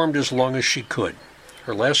performed as long as she could.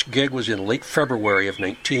 Her last gig was in late February of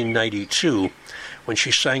 1992 when she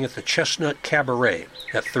sang at the Chestnut Cabaret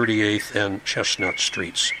at 38th and Chestnut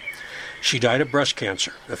Streets. She died of breast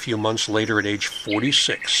cancer a few months later at age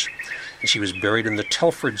 46, and she was buried in the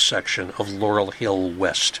Telford section of Laurel Hill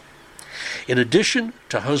West. In addition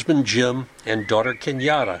to husband Jim and daughter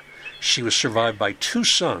Kenyatta, she was survived by 2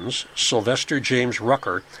 sons, Sylvester James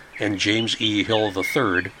Rucker and James E. Hill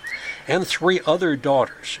III, and 3 other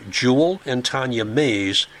daughters, Jewel and Tanya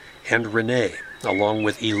Mays and Renee. along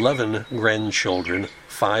with 11 grandchildren,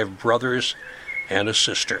 5 brothers, and a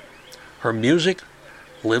sister. Her music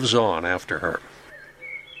lives on after her.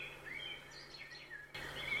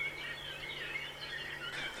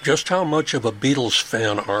 Just how much of a Beatles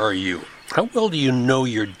fan are you? How well do you know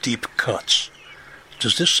your deep cuts?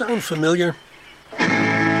 Does this sound familiar?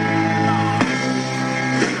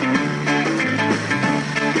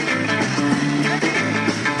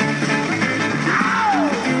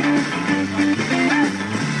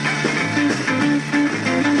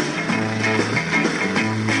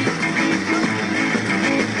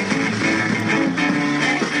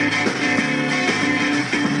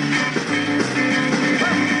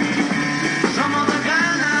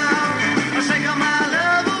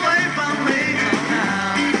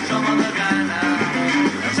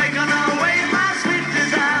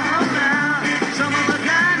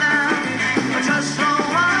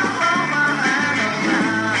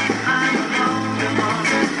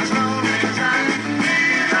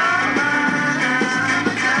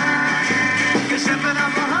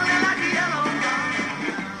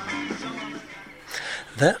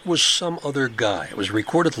 That was Some Other Guy. It was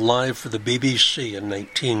recorded live for the BBC in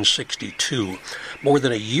 1962, more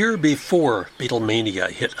than a year before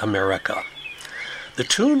Beatlemania hit America. The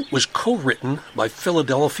tune was co-written by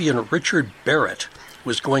Philadelphian Richard Barrett, who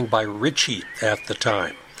was going by Richie at the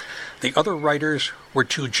time. The other writers were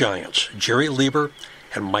two giants, Jerry Leiber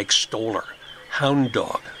and Mike Stoller. Hound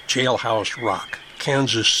Dog, Jailhouse Rock,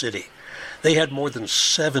 Kansas City. They had more than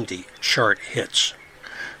 70 chart hits.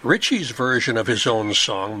 Richie's version of his own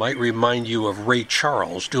song might remind you of Ray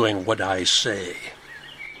Charles doing What I Say.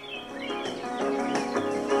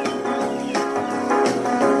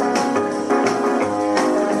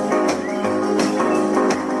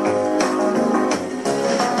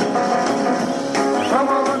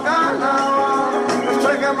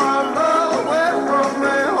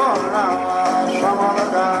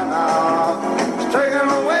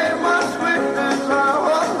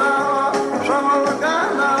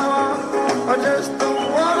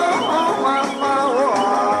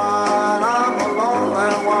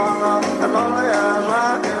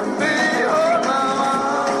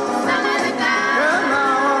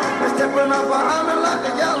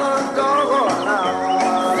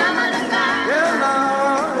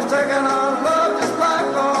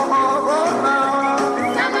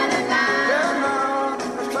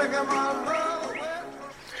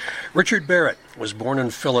 Richard Barrett was born in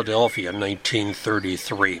Philadelphia in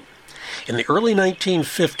 1933. In the early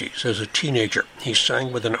 1950s, as a teenager, he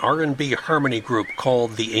sang with an R&B harmony group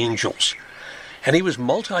called The Angels. And he was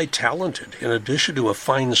multi-talented. In addition to a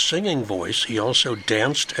fine singing voice, he also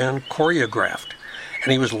danced and choreographed.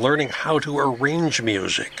 And he was learning how to arrange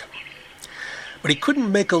music. But he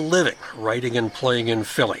couldn't make a living writing and playing in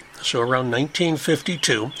Philly. So around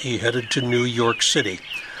 1952, he headed to New York City,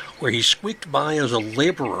 where he squeaked by as a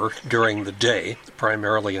laborer during the day,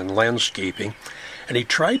 primarily in landscaping, and he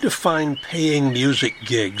tried to find paying music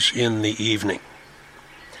gigs in the evening.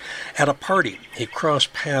 At a party, he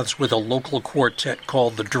crossed paths with a local quartet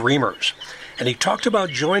called the Dreamers, and he talked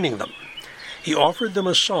about joining them. He offered them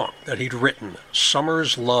a song that he'd written,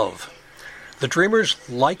 Summer's Love. The Dreamers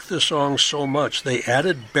liked the song so much they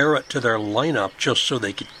added Barrett to their lineup just so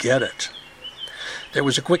they could get it. There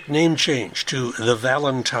was a quick name change to the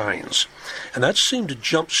Valentines, and that seemed to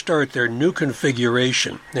jumpstart their new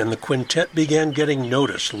configuration, and the quintet began getting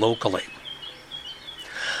noticed locally.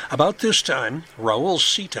 About this time, Raul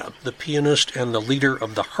Sita, the pianist and the leader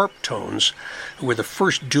of the Harptones, who were the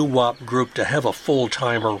first doo-wop group to have a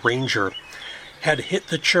full-time arranger, had hit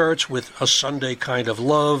the charts with A Sunday Kind of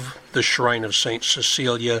Love, The Shrine of St.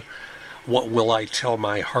 Cecilia, What Will I Tell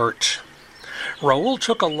My Heart? Raul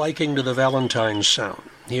took a liking to the Valentine sound.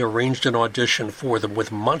 He arranged an audition for them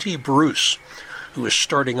with Monty Bruce, who was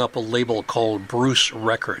starting up a label called Bruce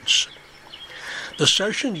Records. The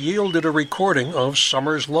session yielded a recording of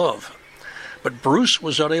Summer's Love, but Bruce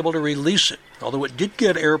was unable to release it, although it did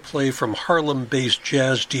get airplay from Harlem-based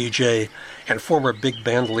jazz DJ and former big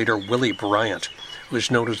band leader Willie Bryant, who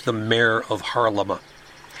is known as the Mayor of Harlem.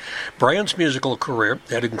 Bryant's musical career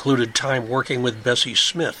had included time working with Bessie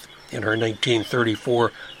Smith in her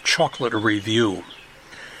 1934 Chocolate Review.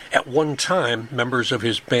 At one time, members of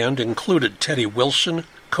his band included Teddy Wilson,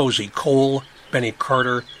 Cozy Cole, Benny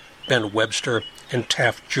Carter, Ben Webster, and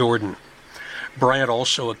Taft Jordan. Bryant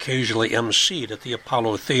also occasionally emceed at the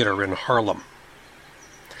Apollo Theater in Harlem.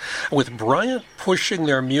 With Bryant pushing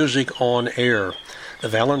their music on air, the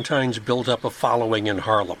Valentines built up a following in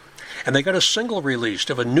Harlem, and they got a single released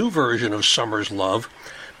of a new version of Summer's Love,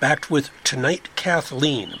 backed with Tonight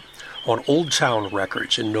Kathleen, on Old Town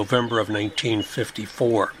Records in November of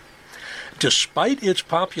 1954. Despite its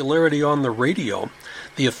popularity on the radio,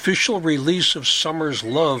 the official release of Summer's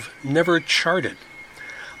Love never charted.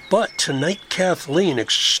 But Tonight Kathleen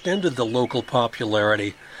extended the local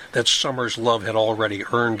popularity that Summer's Love had already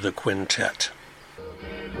earned the quintet.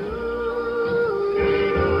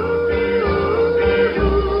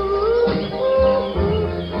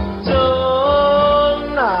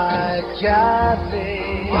 Tonight, Kathy,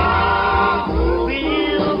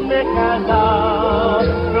 we'll make our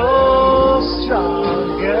love grow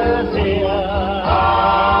stronger, dear.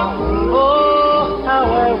 Oh, how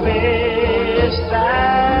I wish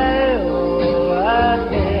that were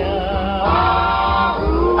here.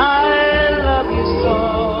 I love you so,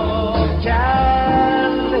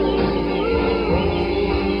 Kathy,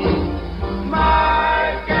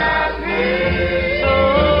 my Kathy.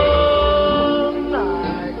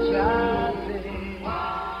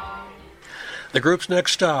 The group's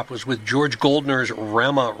next stop was with George Goldner's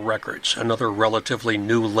Rama Records, another relatively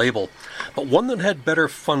new label, but one that had better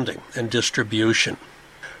funding and distribution.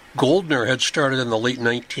 Goldner had started in the late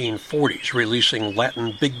 1940s, releasing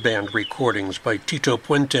Latin big band recordings by Tito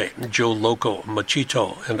Puente, Joe Loco,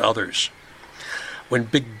 Machito, and others. When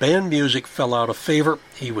big band music fell out of favor,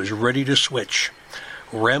 he was ready to switch.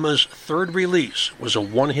 Rama's third release was a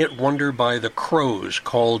one-hit wonder by the Crows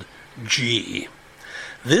called G.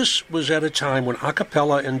 This was at a time when a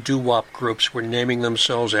cappella and doo-wop groups were naming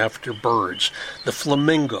themselves after birds: the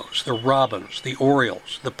flamingos, the robins, the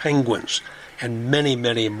orioles, the penguins, and many,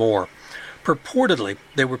 many more. Purportedly,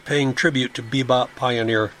 they were paying tribute to bebop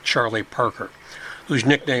pioneer Charlie Parker, whose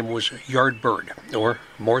nickname was Yardbird, or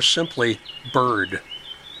more simply, Bird.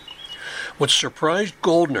 What surprised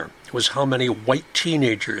Goldner was how many white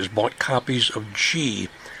teenagers bought copies of G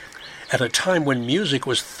at a time when music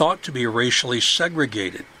was thought to be racially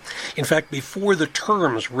segregated. In fact, before the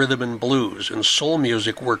terms rhythm and blues and soul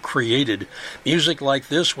music were created, music like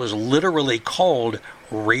this was literally called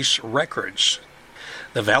race records.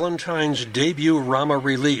 The Valentine's debut Rama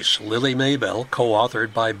release, Lily Maybell,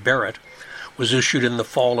 co-authored by Barrett, was issued in the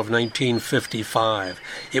fall of 1955.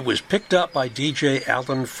 It was picked up by DJ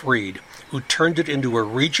Alan Freed, who turned it into a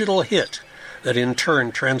regional hit that in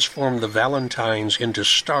turn transformed the Valentines into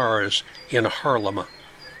stars in Harlem.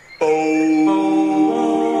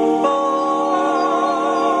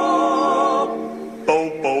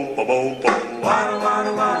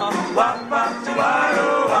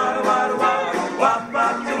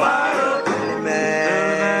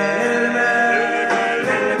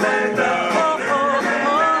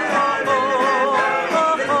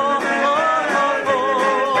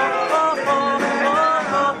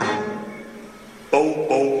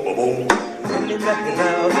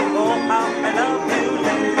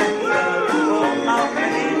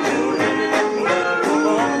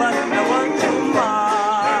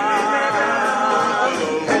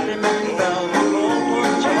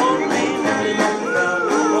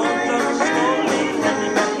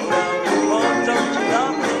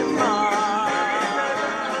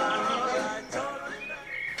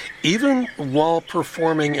 Even while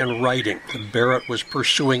performing and writing, Barrett was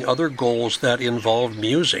pursuing other goals that involved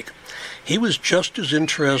music. He was just as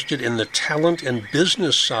interested in the talent and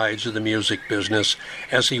business sides of the music business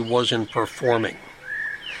as he was in performing.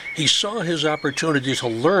 He saw his opportunity to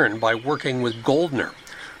learn by working with Goldner,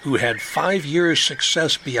 who had 5 years'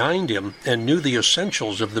 success behind him and knew the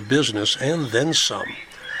essentials of the business and then some.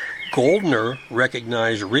 Goldner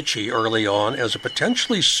recognized Richie early on as a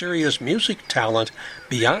potentially serious music talent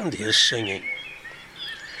beyond his singing.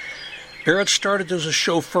 Barrett started as a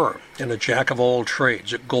chauffeur and a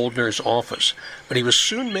jack-of-all-trades at Goldner's office, but he was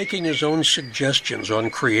soon making his own suggestions on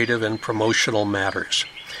creative and promotional matters.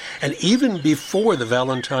 And even before the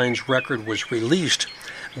Valentine's record was released,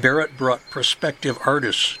 Barrett brought prospective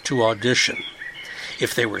artists to audition.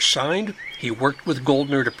 If they were signed, he worked with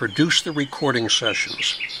Goldner to produce the recording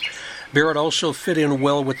sessions. Barrett also fit in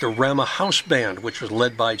well with the Rama House Band, which was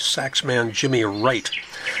led by saxman Jimmy Wright.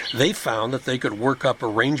 They found that they could work up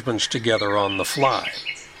arrangements together on the fly.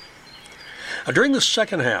 During the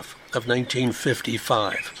second half of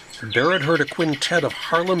 1955, Barrett heard a quintet of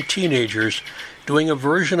Harlem teenagers doing a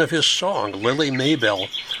version of his song, Lily Maybell,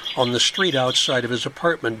 on the street outside of his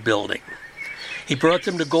apartment building. He brought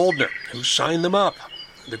them to Goldner, who signed them up.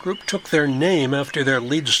 The group took their name after their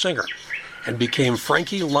lead singer and became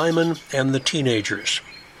Frankie Lyman and the Teenagers.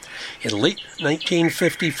 In late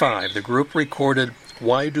 1955, the group recorded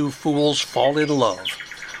Why Do Fools Fall in Love,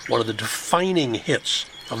 one of the defining hits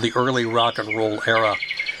of the early rock and roll era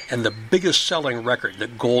and the biggest selling record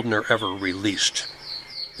that Goldner ever released.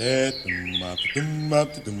 Why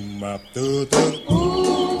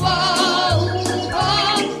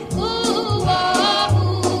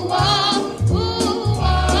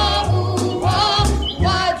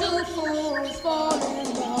do fools fall in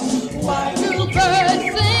love? Why do birds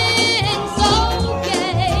sing so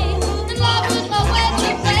gay? And love is no way to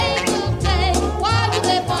say. Why do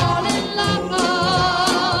they fall in love?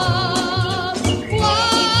 Why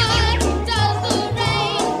does the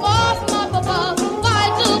rain fall from up above? Why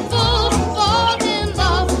do fools fall in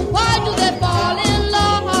love? Why do they fall in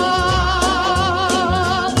love?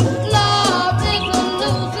 Love is a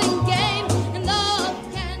losing game, and love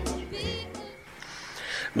can be.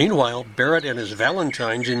 Meanwhile, Barrett and his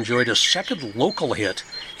Valentines enjoyed a second local hit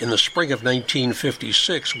in the spring of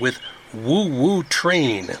 1956 with Woo Woo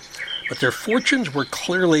Train, but their fortunes were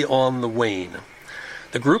clearly on the wane.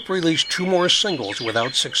 The group released 2 more singles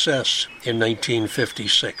without success in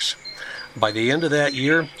 1956. By the end of that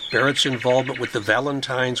year, Barrett's involvement with the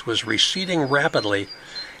Valentines was receding rapidly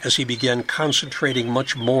as he began concentrating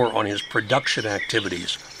much more on his production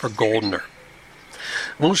activities for Goldner.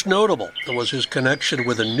 Most notable was his connection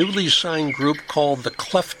with a newly signed group called the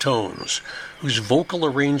Cleftones, whose vocal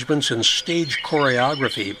arrangements and stage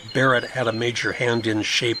choreography Barrett had a major hand in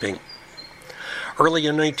shaping. Early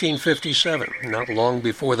in 1957, not long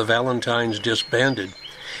before the Valentines disbanded,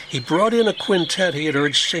 he brought in a quintet he had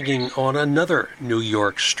heard singing on another New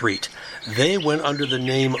York street. They went under the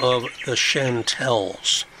name of the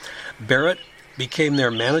Chantels. Barrett became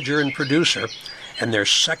their manager and producer, and their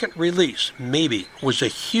second release, Maybe, was a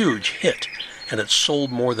huge hit, and it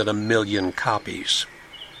sold more than 1 million copies.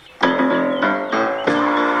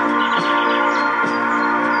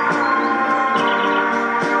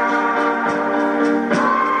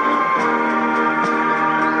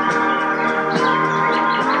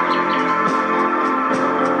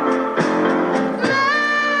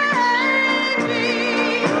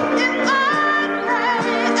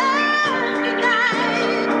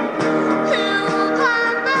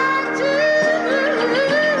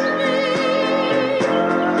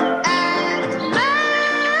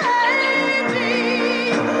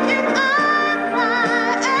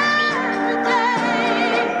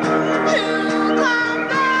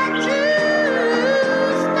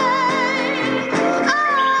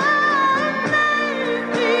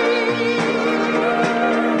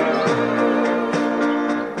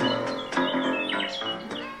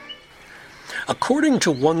 According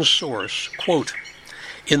to one source, quote,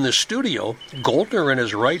 in the studio, Goldner and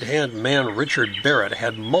his right-hand man Richard Barrett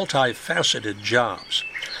had multifaceted jobs.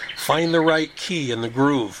 Find the right key and the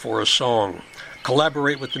groove for a song.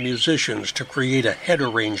 Collaborate with the musicians to create a head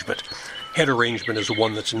arrangement. Head arrangement is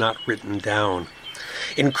one that's not written down.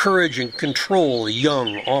 Encourage and control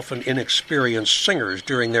young, often inexperienced singers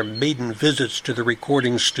during their maiden visits to the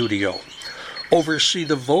recording studio. Oversee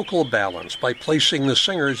the vocal balance by placing the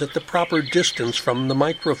singers at the proper distance from the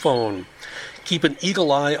microphone. Keep an eagle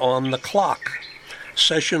eye on the clock.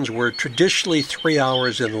 Sessions were traditionally 3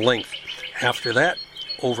 hours in length. After that,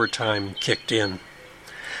 overtime kicked in.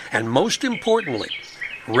 And most importantly,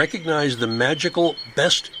 recognize the magical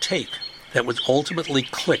best take that would ultimately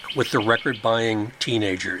click with the record-buying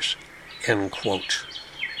teenagers. End quote.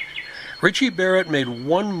 Richie Barrett made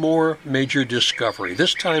one more major discovery,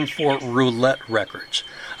 this time for Roulette Records,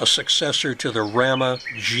 a successor to the Rama,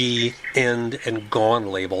 G, End, and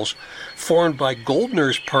Gone labels, formed by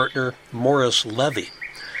Goldner's partner Morris Levy,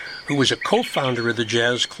 who was a co-founder of the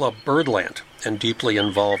jazz club Birdland and deeply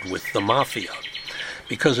involved with the Mafia.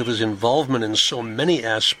 Because of his involvement in so many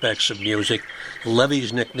aspects of music,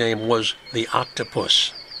 Levy's nickname was the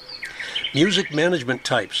Octopus. Music management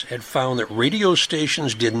types had found that radio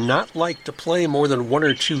stations did not like to play more than 1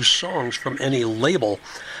 or 2 songs from any label,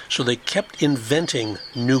 so they kept inventing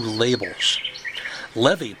new labels.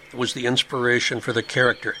 Levy was the inspiration for the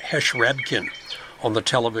character Hesh Rabkin on the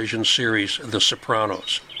television series The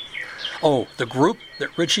Sopranos. Oh, the group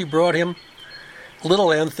that Richie brought him?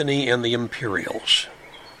 Little Anthony and the Imperials.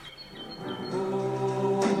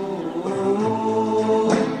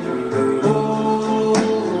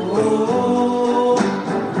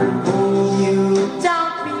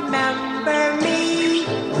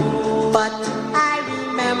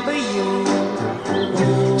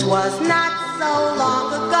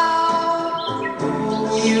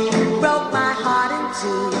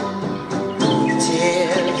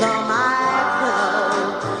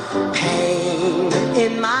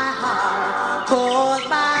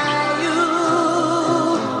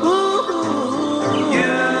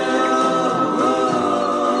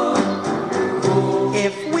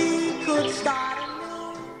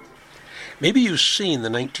 Maybe you've seen the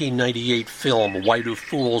 1998 film Why Do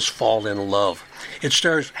Fools Fall in Love? It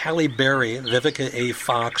stars Halle Berry, Vivica A.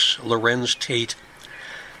 Fox, Lorenz Tate.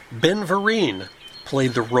 Ben Vereen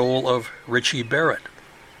played the role of Richie Barrett.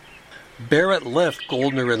 Barrett left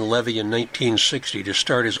Goldner and Levy in 1960 to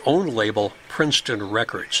start his own label, Princeton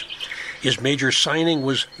Records. His major signing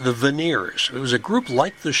was the Veneers. It was a group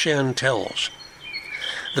like the Chantels.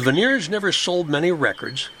 The Veneers never sold many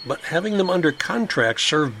records, but having them under contract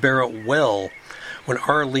served Barrett well when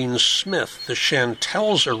Arlene Smith, the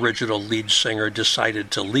Chantels' original lead singer, decided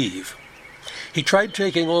to leave. He tried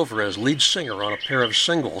taking over as lead singer on a pair of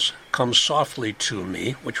singles, Come Softly to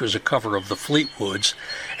Me, which was a cover of the Fleetwoods,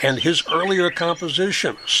 and his earlier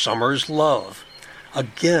composition, Summer's Love.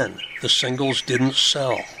 Again, the singles didn't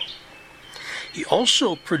sell. He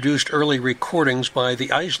also produced early recordings by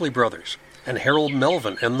the Isley Brothers and Harold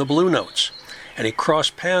Melvin and the Blue Notes, and he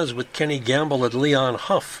crossed paths with Kenny Gamble and Leon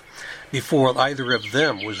Huff before either of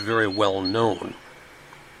them was very well known.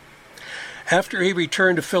 After he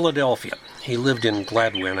returned to Philadelphia, he lived in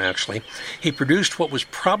Gladwin actually, he produced what was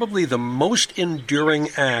probably the most enduring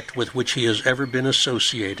act with which he has ever been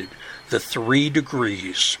associated, the 3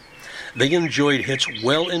 Degrees. They enjoyed hits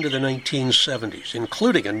well into the 1970s,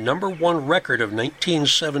 including a #1 record of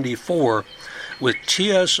 1974 with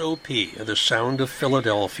TSOP, The Sound of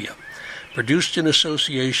Philadelphia, produced in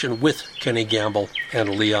association with Kenny Gamble and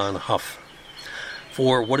Leon Huff.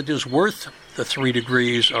 For what it is worth, the 3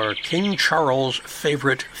 Degrees are King Charles'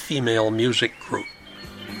 favorite female music group.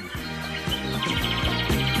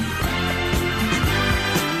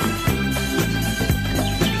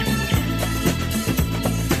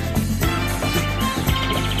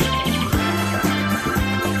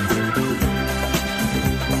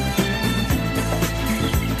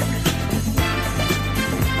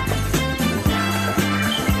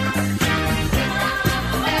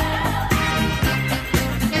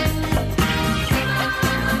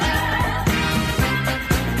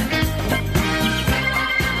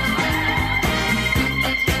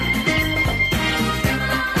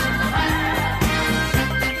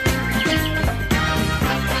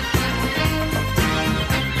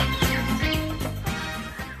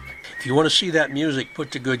 If you want to see that music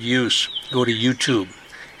put to good use, go to YouTube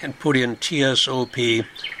and put in TSOP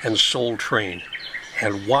and Soul Train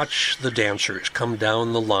and watch the dancers come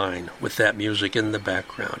down the line with that music in the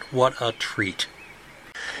background. What a treat.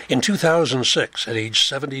 In 2006, at age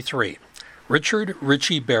 73, Richard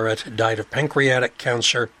Richie Barrett died of pancreatic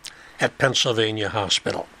cancer at Pennsylvania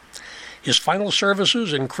Hospital. His final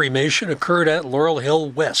services and cremation occurred at Laurel Hill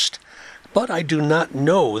West, but I do not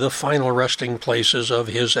know the final resting places of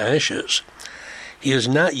his ashes. He is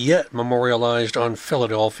not yet memorialized on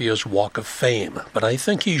Philadelphia's Walk of Fame, but I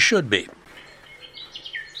think he should be.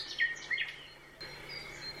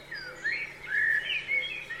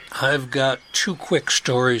 I've got 2 quick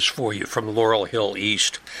stories for you from Laurel Hill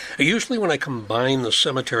East. Usually when I combine the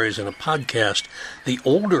cemeteries in a podcast, the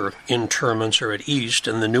older interments are at East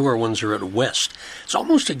and the newer ones are at West. It's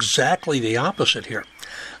almost exactly the opposite here.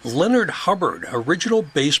 Leonard Hubbard, original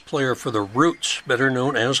bass player for the Roots, better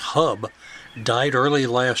known as Hub, died early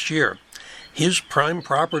last year. His prime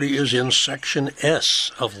property is in Section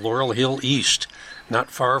S of Laurel Hill East,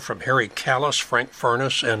 not far from Harry Callis, Frank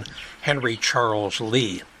Furness, and Henry Charles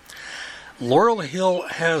Lee. Laurel Hill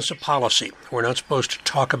has a policy. We're not supposed to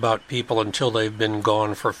talk about people until they've been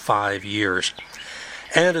gone for 5 years.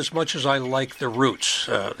 And as much as I like the Roots,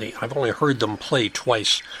 I've only heard them play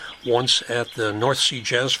twice, once at the North Sea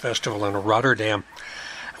Jazz Festival in Rotterdam.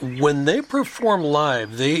 When they perform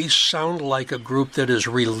live, they sound like a group that is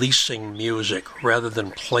releasing music rather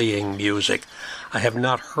than playing music. I have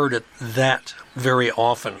not heard it that very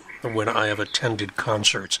often when I have attended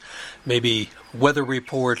concerts. Maybe Weather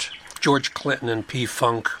Report, George Clinton and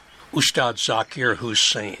P-Funk, Ustad Zakir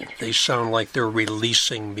Hussain. They sound like they're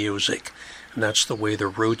releasing music, and that's the way the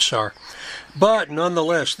Roots are. But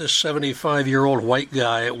nonetheless, this 75-year-old white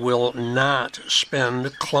guy will not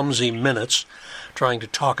spend clumsy minutes trying to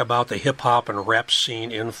talk about the hip-hop and rap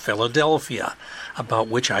scene in Philadelphia, about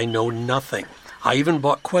which I know nothing. I even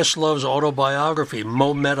bought Questlove's autobiography,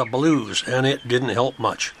 Mo Meta Blues, and it didn't help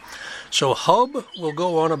much. So Hub will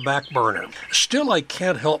go on a back burner. Still, I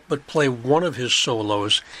can't help but play one of his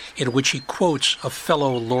solos in which he quotes a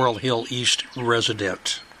fellow Laurel Hill East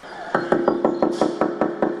resident.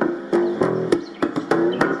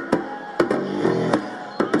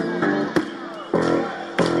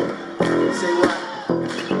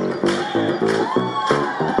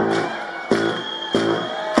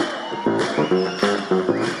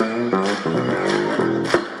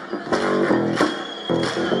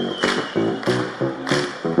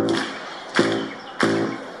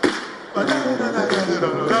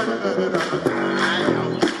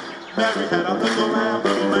 Mary had a little lamb,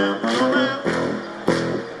 little lamb, little lamb.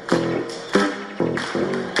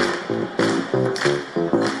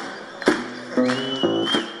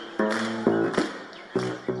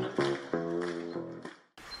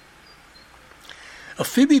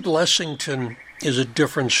 Phebe Blessington is a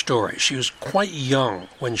different story. She was quite young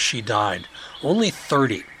when she died, only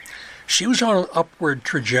 30. She was on an upward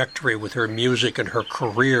trajectory with her music and her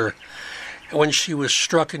career when she was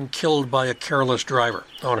struck and killed by a careless driver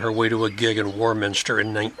on her way to a gig in Warminster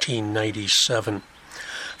in 1997.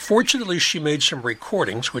 Fortunately, she made some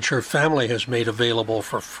recordings, which her family has made available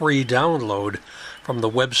for free download from the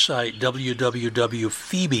website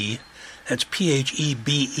www.phebe, that's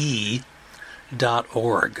PHEBE.org.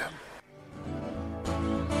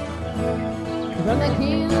 From the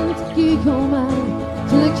Kentucky coal mine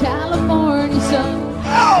to the California sun,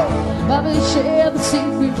 Bobby shared the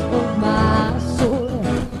secret of my soul.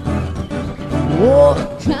 Oh,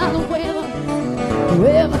 kind of weather,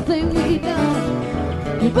 everything we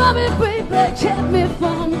done, your Bobby baby kept me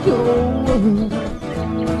from going.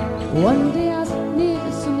 One day I was near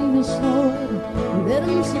to see the Lord, let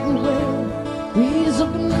him see the way. He's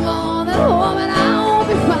looking for that home and I'll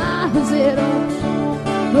be fine, I said,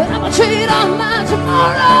 but I'ma trade all my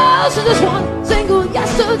tomorrows to just one single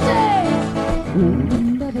yesterday.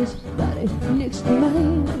 Baby's body next to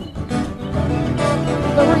mine.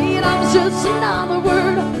 The rain, I'm just another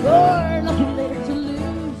word or nothing left to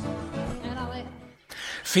lose. And I'll...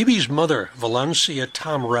 Phoebe's mother, Valencia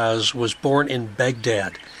Tamraz, was born in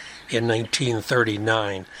Baghdad in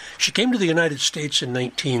 1939. She came to the United States in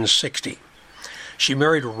 1960. She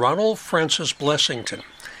married Ronald Francis Blessington,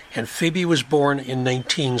 and Phoebe was born in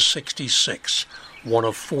 1966, one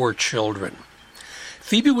of 4 children.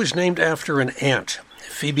 Phoebe was named after an aunt,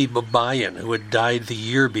 Phebe Blessington, who had died the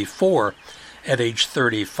year before at age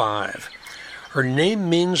 35. Her name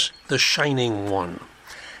means the Shining One,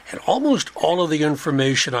 and almost all of the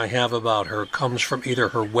information I have about her comes from either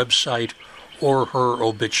her website or her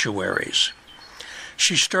obituaries.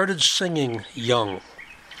 She started singing young.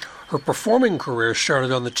 Her performing career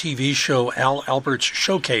started on the TV show Al Albert's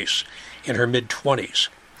Showcase in her mid-20s.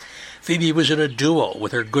 Phoebe was in a duo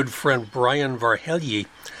with her good friend Brian Varhelyi,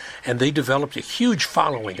 and they developed a huge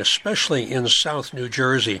following, especially in South New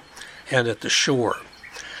Jersey and at the shore.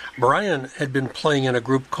 Brian had been playing in a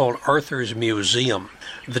group called Arthur's Museum.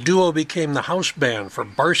 The duo became the house band for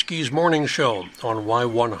Barsky's Morning Show on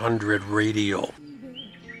Y100 Radio.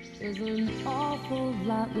 Is an awful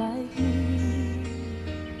lot like me.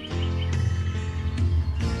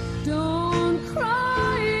 Don't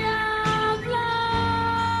cry out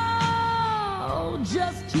loud,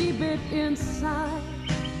 just keep it inside.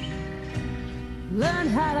 Learn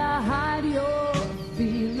how to hide your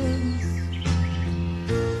feelings.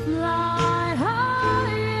 Fly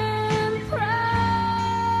high and proud,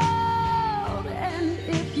 and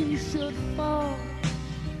if you should fall,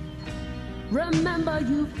 remember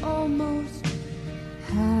you've almost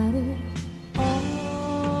had it all.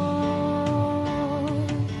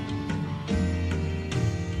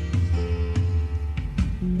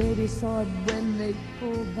 Baby saw it when they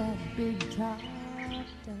pulled that big top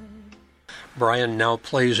down. Brian now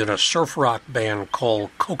plays in a surf rock band called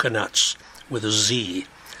Coconuts with a Z.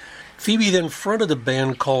 Phoebe then fronted a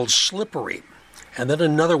band called Slippery, and then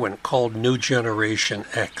another one called New Generation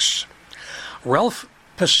X. Ralph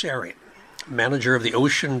Passeri, manager of the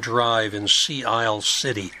Ocean Drive in Sea Isle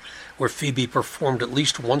City, where Phoebe performed at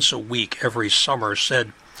least once a week every summer,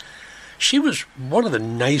 said, "She was one of the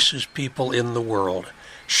nicest people in the world.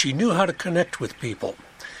 She knew how to connect with people.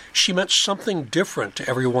 She meant something different to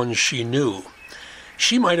everyone she knew.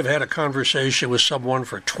 She might have had a conversation with someone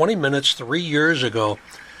for 20 minutes 3 years ago,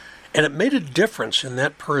 and it made a difference in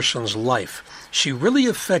that person's life. She really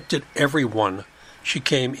affected everyone she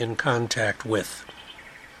came in contact with."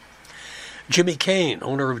 Jimmy Kane,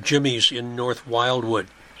 owner of Jimmy's in North Wildwood.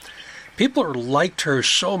 People liked her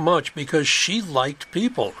so much because she liked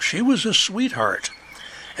people. She was a sweetheart.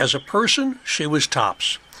 As a person, she was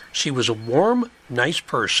tops. She was a warm, nice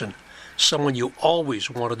person, someone you always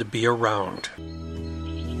wanted to be around. You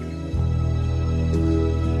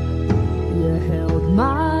held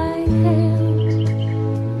my hand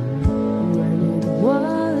when it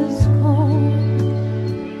was cold,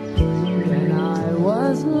 when I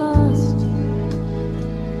was lost.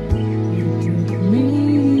 You took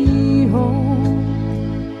me home,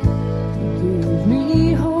 gave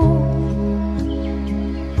me hope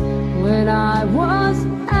when I was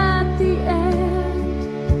at the end,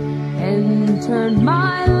 and turned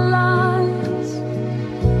my lies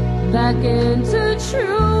back into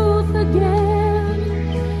truth again.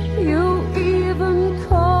 You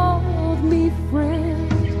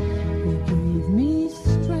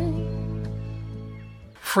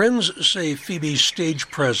Friends say Phoebe's stage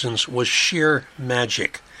presence was sheer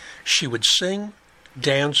magic. She would sing,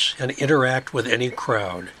 dance, and interact with any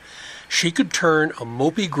crowd. She could turn a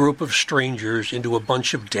mopey group of strangers into a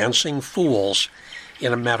bunch of dancing fools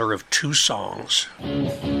in a matter of 2 songs. Hey,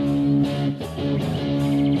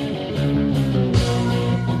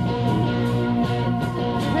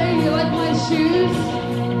 you like my shoes?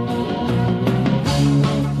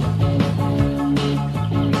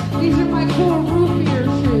 These are my cool root beer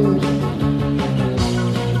shoes.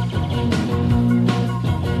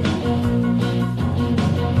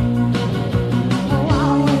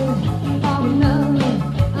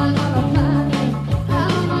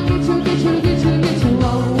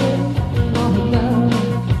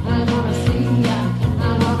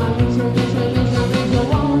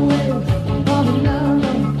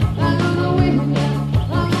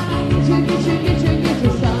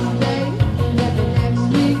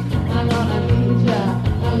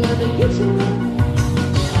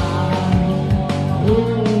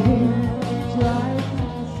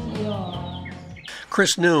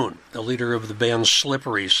 Chris Noon, the leader of the band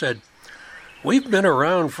Slippery, said, "We've been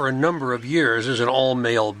around for a number of years as an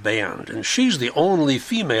all-male band, and she's the only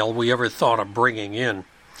female we ever thought of bringing in.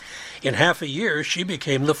 In half a year, she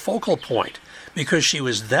became the focal point because she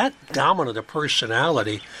was that dominant a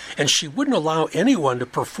personality, and she wouldn't allow anyone to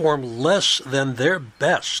perform less than their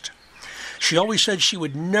best. She always said she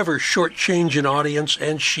would never shortchange an audience,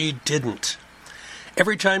 and she didn't.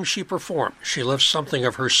 Every time she performed, she left something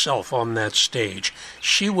of herself on that stage.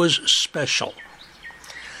 She was special."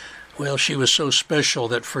 Well, she was so special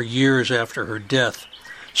that for years after her death,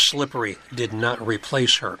 Slippery did not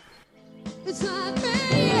replace her. It's not bad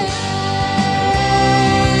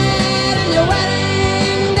in your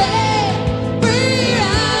wedding day, free-eyed,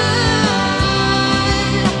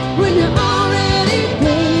 when you're already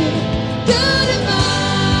paid good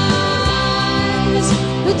advice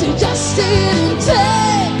that you just didn't take.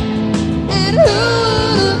 And who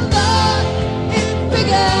would have thought it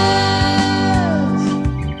figures?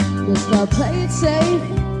 Just thought play it safe,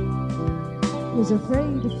 was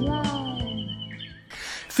afraid to fly.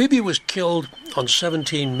 Phoebe was killed on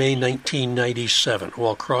 17 May 1997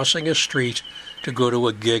 while crossing a street to go to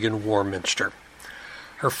a gig in Warminster.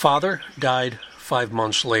 Her father died 5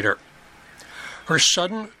 months later. Her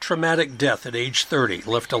sudden, traumatic death at age 30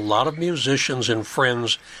 left a lot of musicians and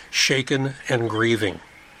friends shaken and grieving.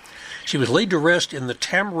 She was laid to rest in the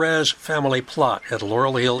Tamraz family plot at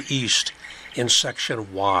Laurel Hill East in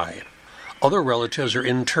Section Y. Other relatives are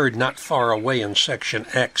interred not far away in Section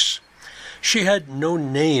X. She had no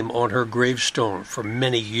name on her gravestone for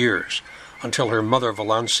many years, until her mother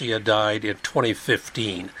Valencia died in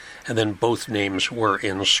 2015, and then both names were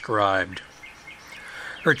inscribed.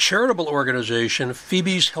 Her charitable organization,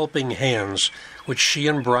 Phoebe's Helping Hands, which she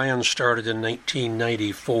and Brian started in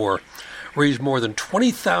 1994, raised more than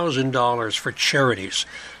 $20,000 for charities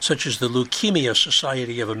such as the Leukemia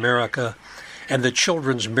Society of America and the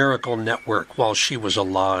Children's Miracle Network while she was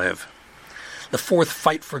alive. The 4th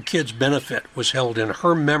Fight for Kids benefit was held in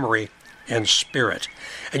her memory and spirit,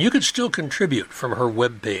 and you can still contribute from her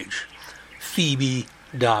webpage,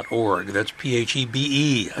 Phebe.org. That's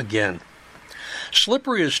Phebe again.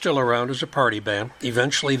 Slippery is still around as a party band.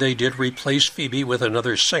 Eventually they did replace Phoebe with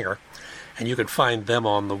another singer, and you can find them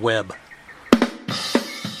on the web.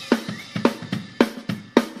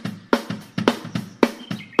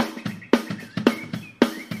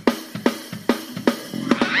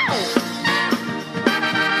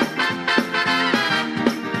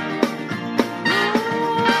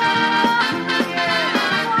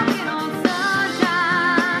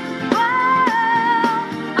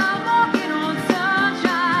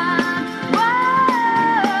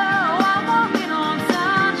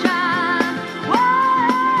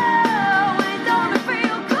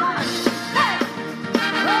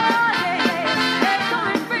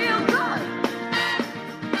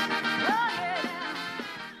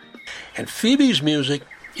 And Phoebe's music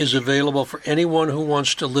is available for anyone who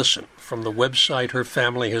wants to listen from the website her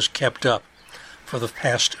family has kept up for the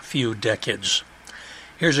past few decades.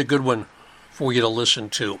 Here's a good one for you to listen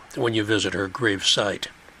to when you visit her gravesite.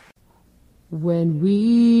 When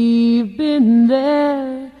we've been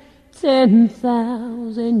there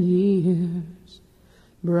 10,000 years,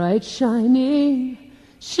 bright shining,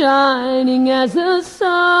 shining as the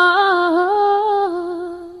sun,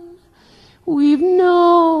 we've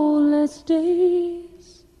no less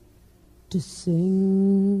days to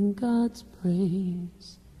sing God's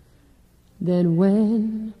praise than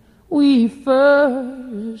when we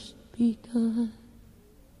first begun.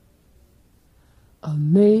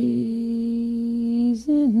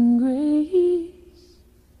 Amazing grace,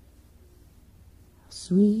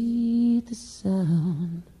 sweet the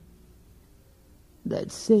sound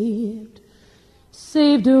that saved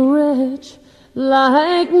a wretch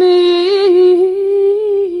like me.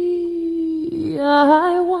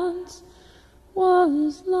 I once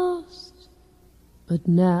was lost, but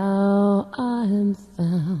now I am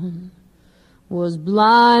found. Was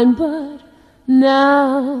blind, but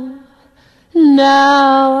now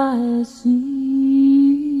I see.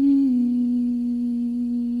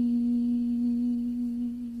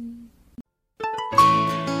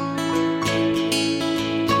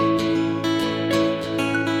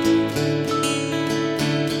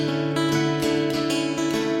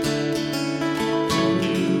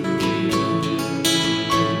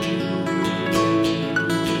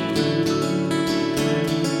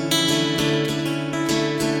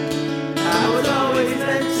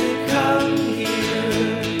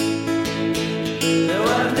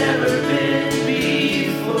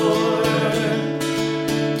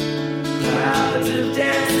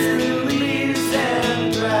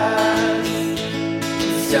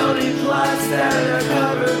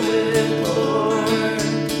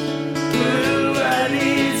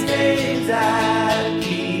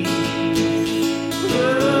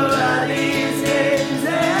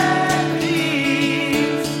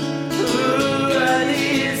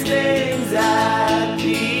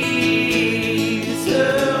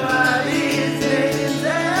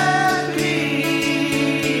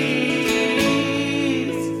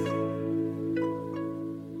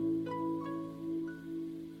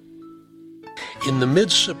 In the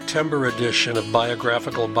mid-September edition of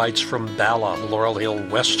Biographical Bites from Bala, Laurel Hill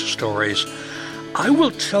West Stories, I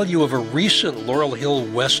will tell you of a recent Laurel Hill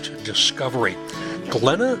West discovery.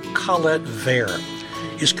 Glenna Collette Vare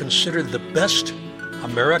is considered the best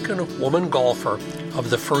American woman golfer of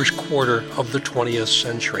the first quarter of the 20th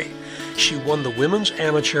century. She won the women's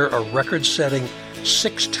amateur a record-setting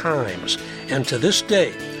 6 times, and to this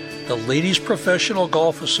day, the Ladies Professional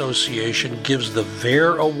Golf Association gives the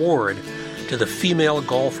Vare Award to the female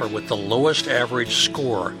golfer with the lowest average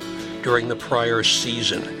score during the prior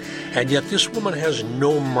season. And yet this woman has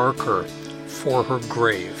no marker for her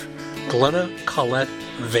grave. Glenna Collette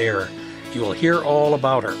Vare. You will hear all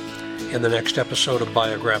about her in the next episode of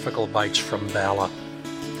Biographical Bites from Bala.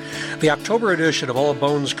 The October edition of All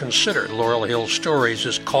Bones Considered, Laurel Hill Stories,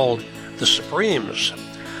 is called The Supremes.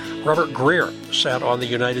 Robert Greer sat on the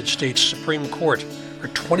United States Supreme Court for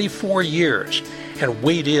 24 years and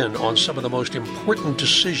weighed in on some of the most important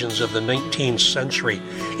decisions of the 19th century,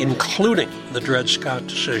 including the Dred Scott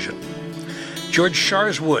decision. George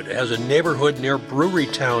Sharswood has a neighborhood near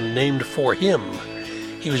Brewerytown named for him.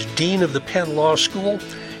 He was dean of the Penn Law School,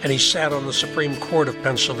 and he sat on the Supreme Court of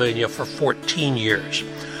Pennsylvania for 14 years.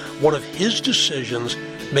 One of his decisions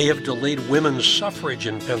may have delayed women's suffrage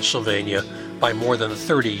in Pennsylvania by more than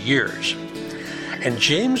 30 years. And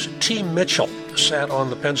James T. Mitchell sat on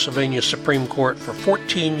the Pennsylvania Supreme Court for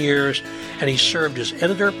 14 years, and he served as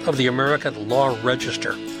editor of the American Law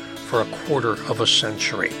Register for a quarter of a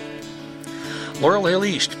century. Laurel Hill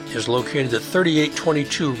East is located at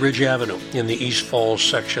 3822 Ridge Avenue in the East Falls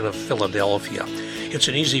section of Philadelphia. It's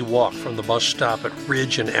an easy walk from the bus stop at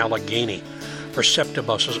Ridge and Allegheny, where SEPTA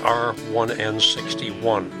buses R1 and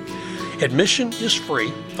 61. Admission is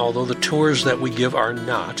free, although the tours that we give are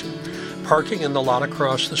not. Parking in the lot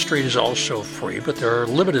across the street is also free, but there are a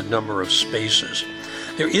limited number of spaces.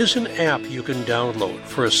 There is an app you can download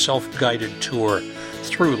for a self-guided tour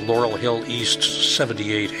through Laurel Hill East's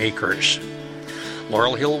 78 acres.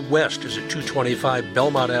 Laurel Hill West is at 225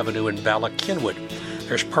 Belmont Avenue in Bala-Cynwyd.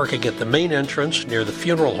 There's parking at the main entrance near the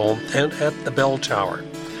funeral home and at the bell tower.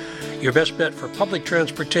 Your best bet for public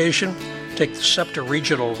transportation, take the SEPTA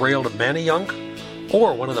Regional Rail to Manayunk,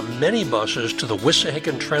 or one of the many buses to the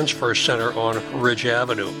Wissahickon Transfer Center on Ridge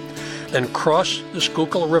Avenue. Then cross the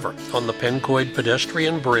Schuylkill River on the Pencoid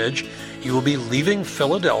Pedestrian Bridge. You will be leaving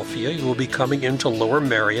Philadelphia. You will be coming into Lower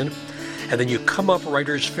Merion, and then you come up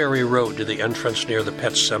Writers Ferry Road to the entrance near the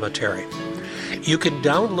Pet Cemetery. You can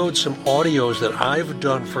download some audios that I've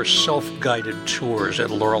done for self-guided tours at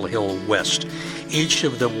Laurel Hill West. Each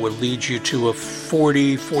of them will lead you to a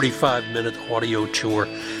 45-minute audio tour.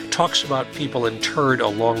 Talks about people interred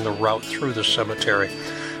along the route through the cemetery,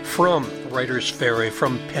 from Writers Ferry,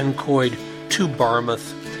 from Pencoid to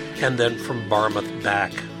Barmouth, and then from Barmouth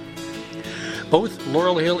back. Both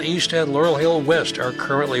Laurel Hill East and Laurel Hill West are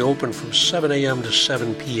currently open from 7 a.m. to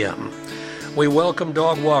 7 p.m. We welcome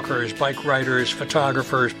dog walkers, bike riders,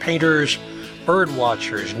 photographers, painters, bird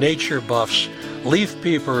watchers, nature buffs, leaf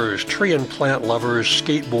peepers, tree and plant lovers,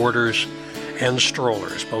 skateboarders, and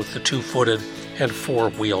strollers, both the 2-footed and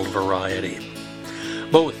 4-wheeled variety.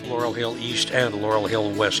 Both Laurel Hill East and Laurel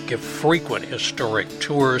Hill West give frequent historic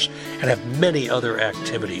tours and have many other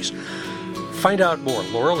activities. Find out more,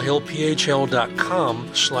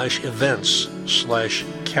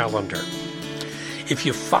 laurelhillphl.com/events/calendar. If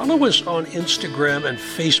you follow us on Instagram and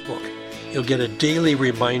Facebook, you'll get a daily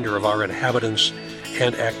reminder of our inhabitants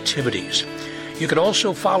and activities. You can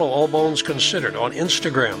also follow All Bones Considered on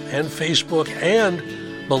Instagram and Facebook, and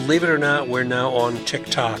believe it or not, we're now on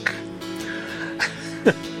TikTok.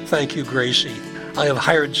 Thank you, Gracie. I have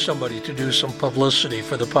hired somebody to do some publicity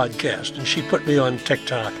for the podcast, and she put me on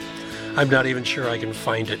TikTok. I'm not even sure I can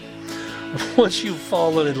find it. Once you've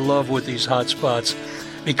fallen in love with these hotspots,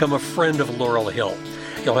 become a friend of Laurel Hill.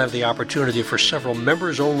 You'll have the opportunity for several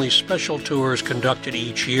members-only special tours conducted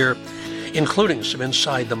each year, including some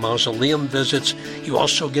inside the mausoleum visits. You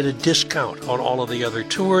also get a discount on all of the other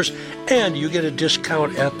tours, and you get a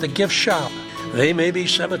discount at the gift shop. They may be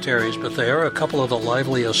cemeteries, but they are a couple of the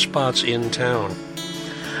liveliest spots in town.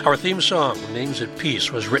 Our theme song, Names at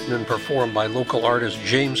Peace, was written and performed by local artist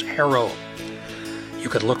James Harrow. You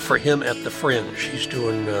could look for him at the Fringe. He's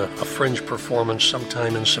doing a Fringe performance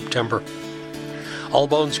sometime in September. All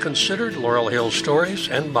Bones Considered, Laurel Hill Stories,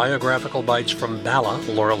 and biographical bites from Bala,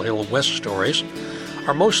 Laurel Hill West Stories,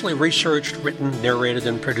 are mostly researched, written, narrated,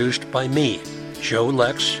 and produced by me, Joe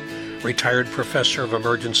Lex, retired professor of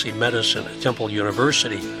emergency medicine at Temple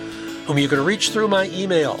University, whom you can reach through my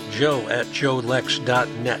email,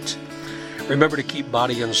 joe@joelex.net. Remember to keep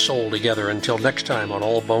body and soul together until next time on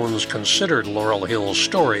All Bones Considered, Laurel Hill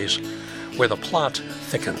Stories, where the plot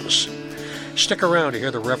thickens. Stick around to hear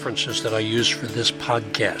the references that I use for this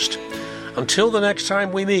podcast. Until the next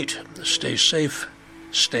time we meet, stay safe,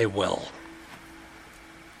 stay well.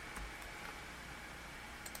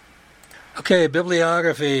 Okay,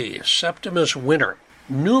 bibliography. Septimus Winner.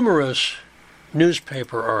 Numerous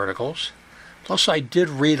newspaper articles. Plus, I did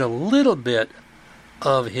read a little bit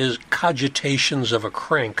of his Cogitations of a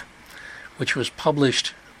Crank, which was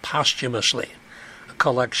published posthumously, a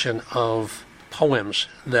collection of poems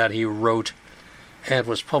that he wrote and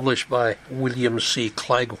was published by William C.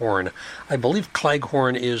 Cleghorn. I believe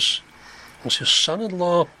Cleghorn was his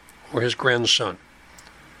son-in-law or his grandson.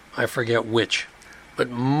 I forget which. But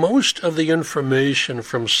most of the information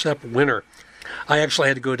from Sep Winner, I actually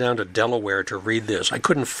had to go down to Delaware to read this. I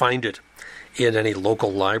couldn't find it in any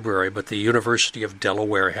local library, but the University of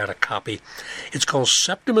Delaware had a copy. It's called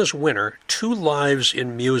Septimus Winner, 2 Lives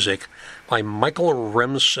in Music by Michael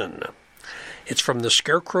Remsen. It's from the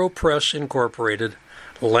Scarecrow Press, Incorporated,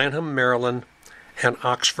 Lanham, Maryland, and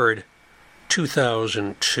Oxford,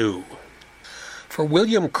 2002. For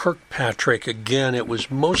William Kirkpatrick, again, it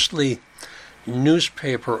was mostly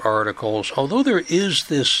newspaper articles, although there is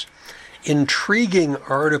this intriguing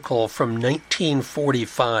article from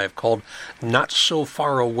 1945 called Not So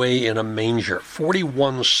Far Away in a Manger,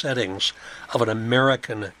 41 Settings of an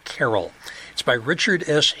American Carol. It's by Richard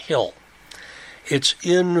S. Hill. It's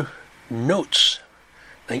in Notes,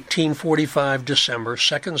 1945 December,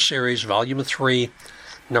 2nd series, volume 3,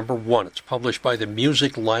 number 1. It's published by the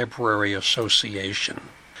Music Library Association.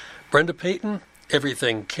 Brenda Payton,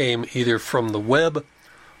 everything came either from the web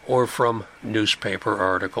or from newspaper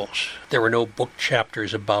articles. There were no book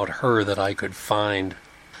chapters about her that I could find.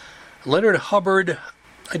 Leonard Hubbard,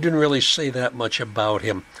 I didn't really say that much about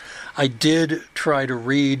him. I did try to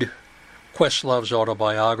read Questlove's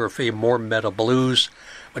autobiography, More Meta Blues,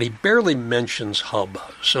 but he barely mentions Hub.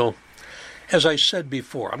 So, as I said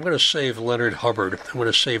before, I'm going to save Leonard Hubbard. I'm going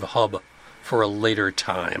to save Hub for a later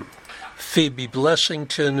time. Phebe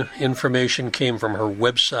Blessington, information came from her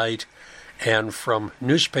website and from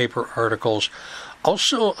newspaper articles.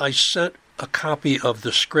 Also, I sent a copy of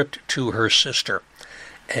the script to her sister,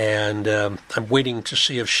 and I'm waiting to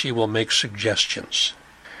see if she will make suggestions.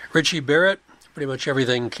 Richie Barrett, pretty much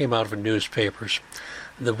everything came out of newspapers.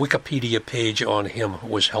 The Wikipedia page on him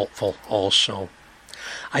was helpful also.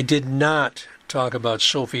 I did not talk about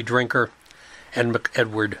Sophie Drinker and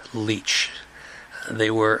McEdward Leach.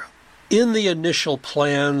 They were in the initial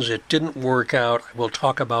plans. It didn't work out. We'll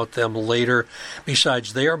talk about them later.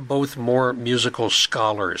 Besides, they are both more musical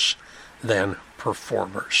scholars than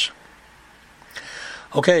performers.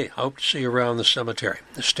 Okay, I hope to see you around the cemetery.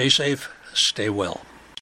 Stay safe, stay well.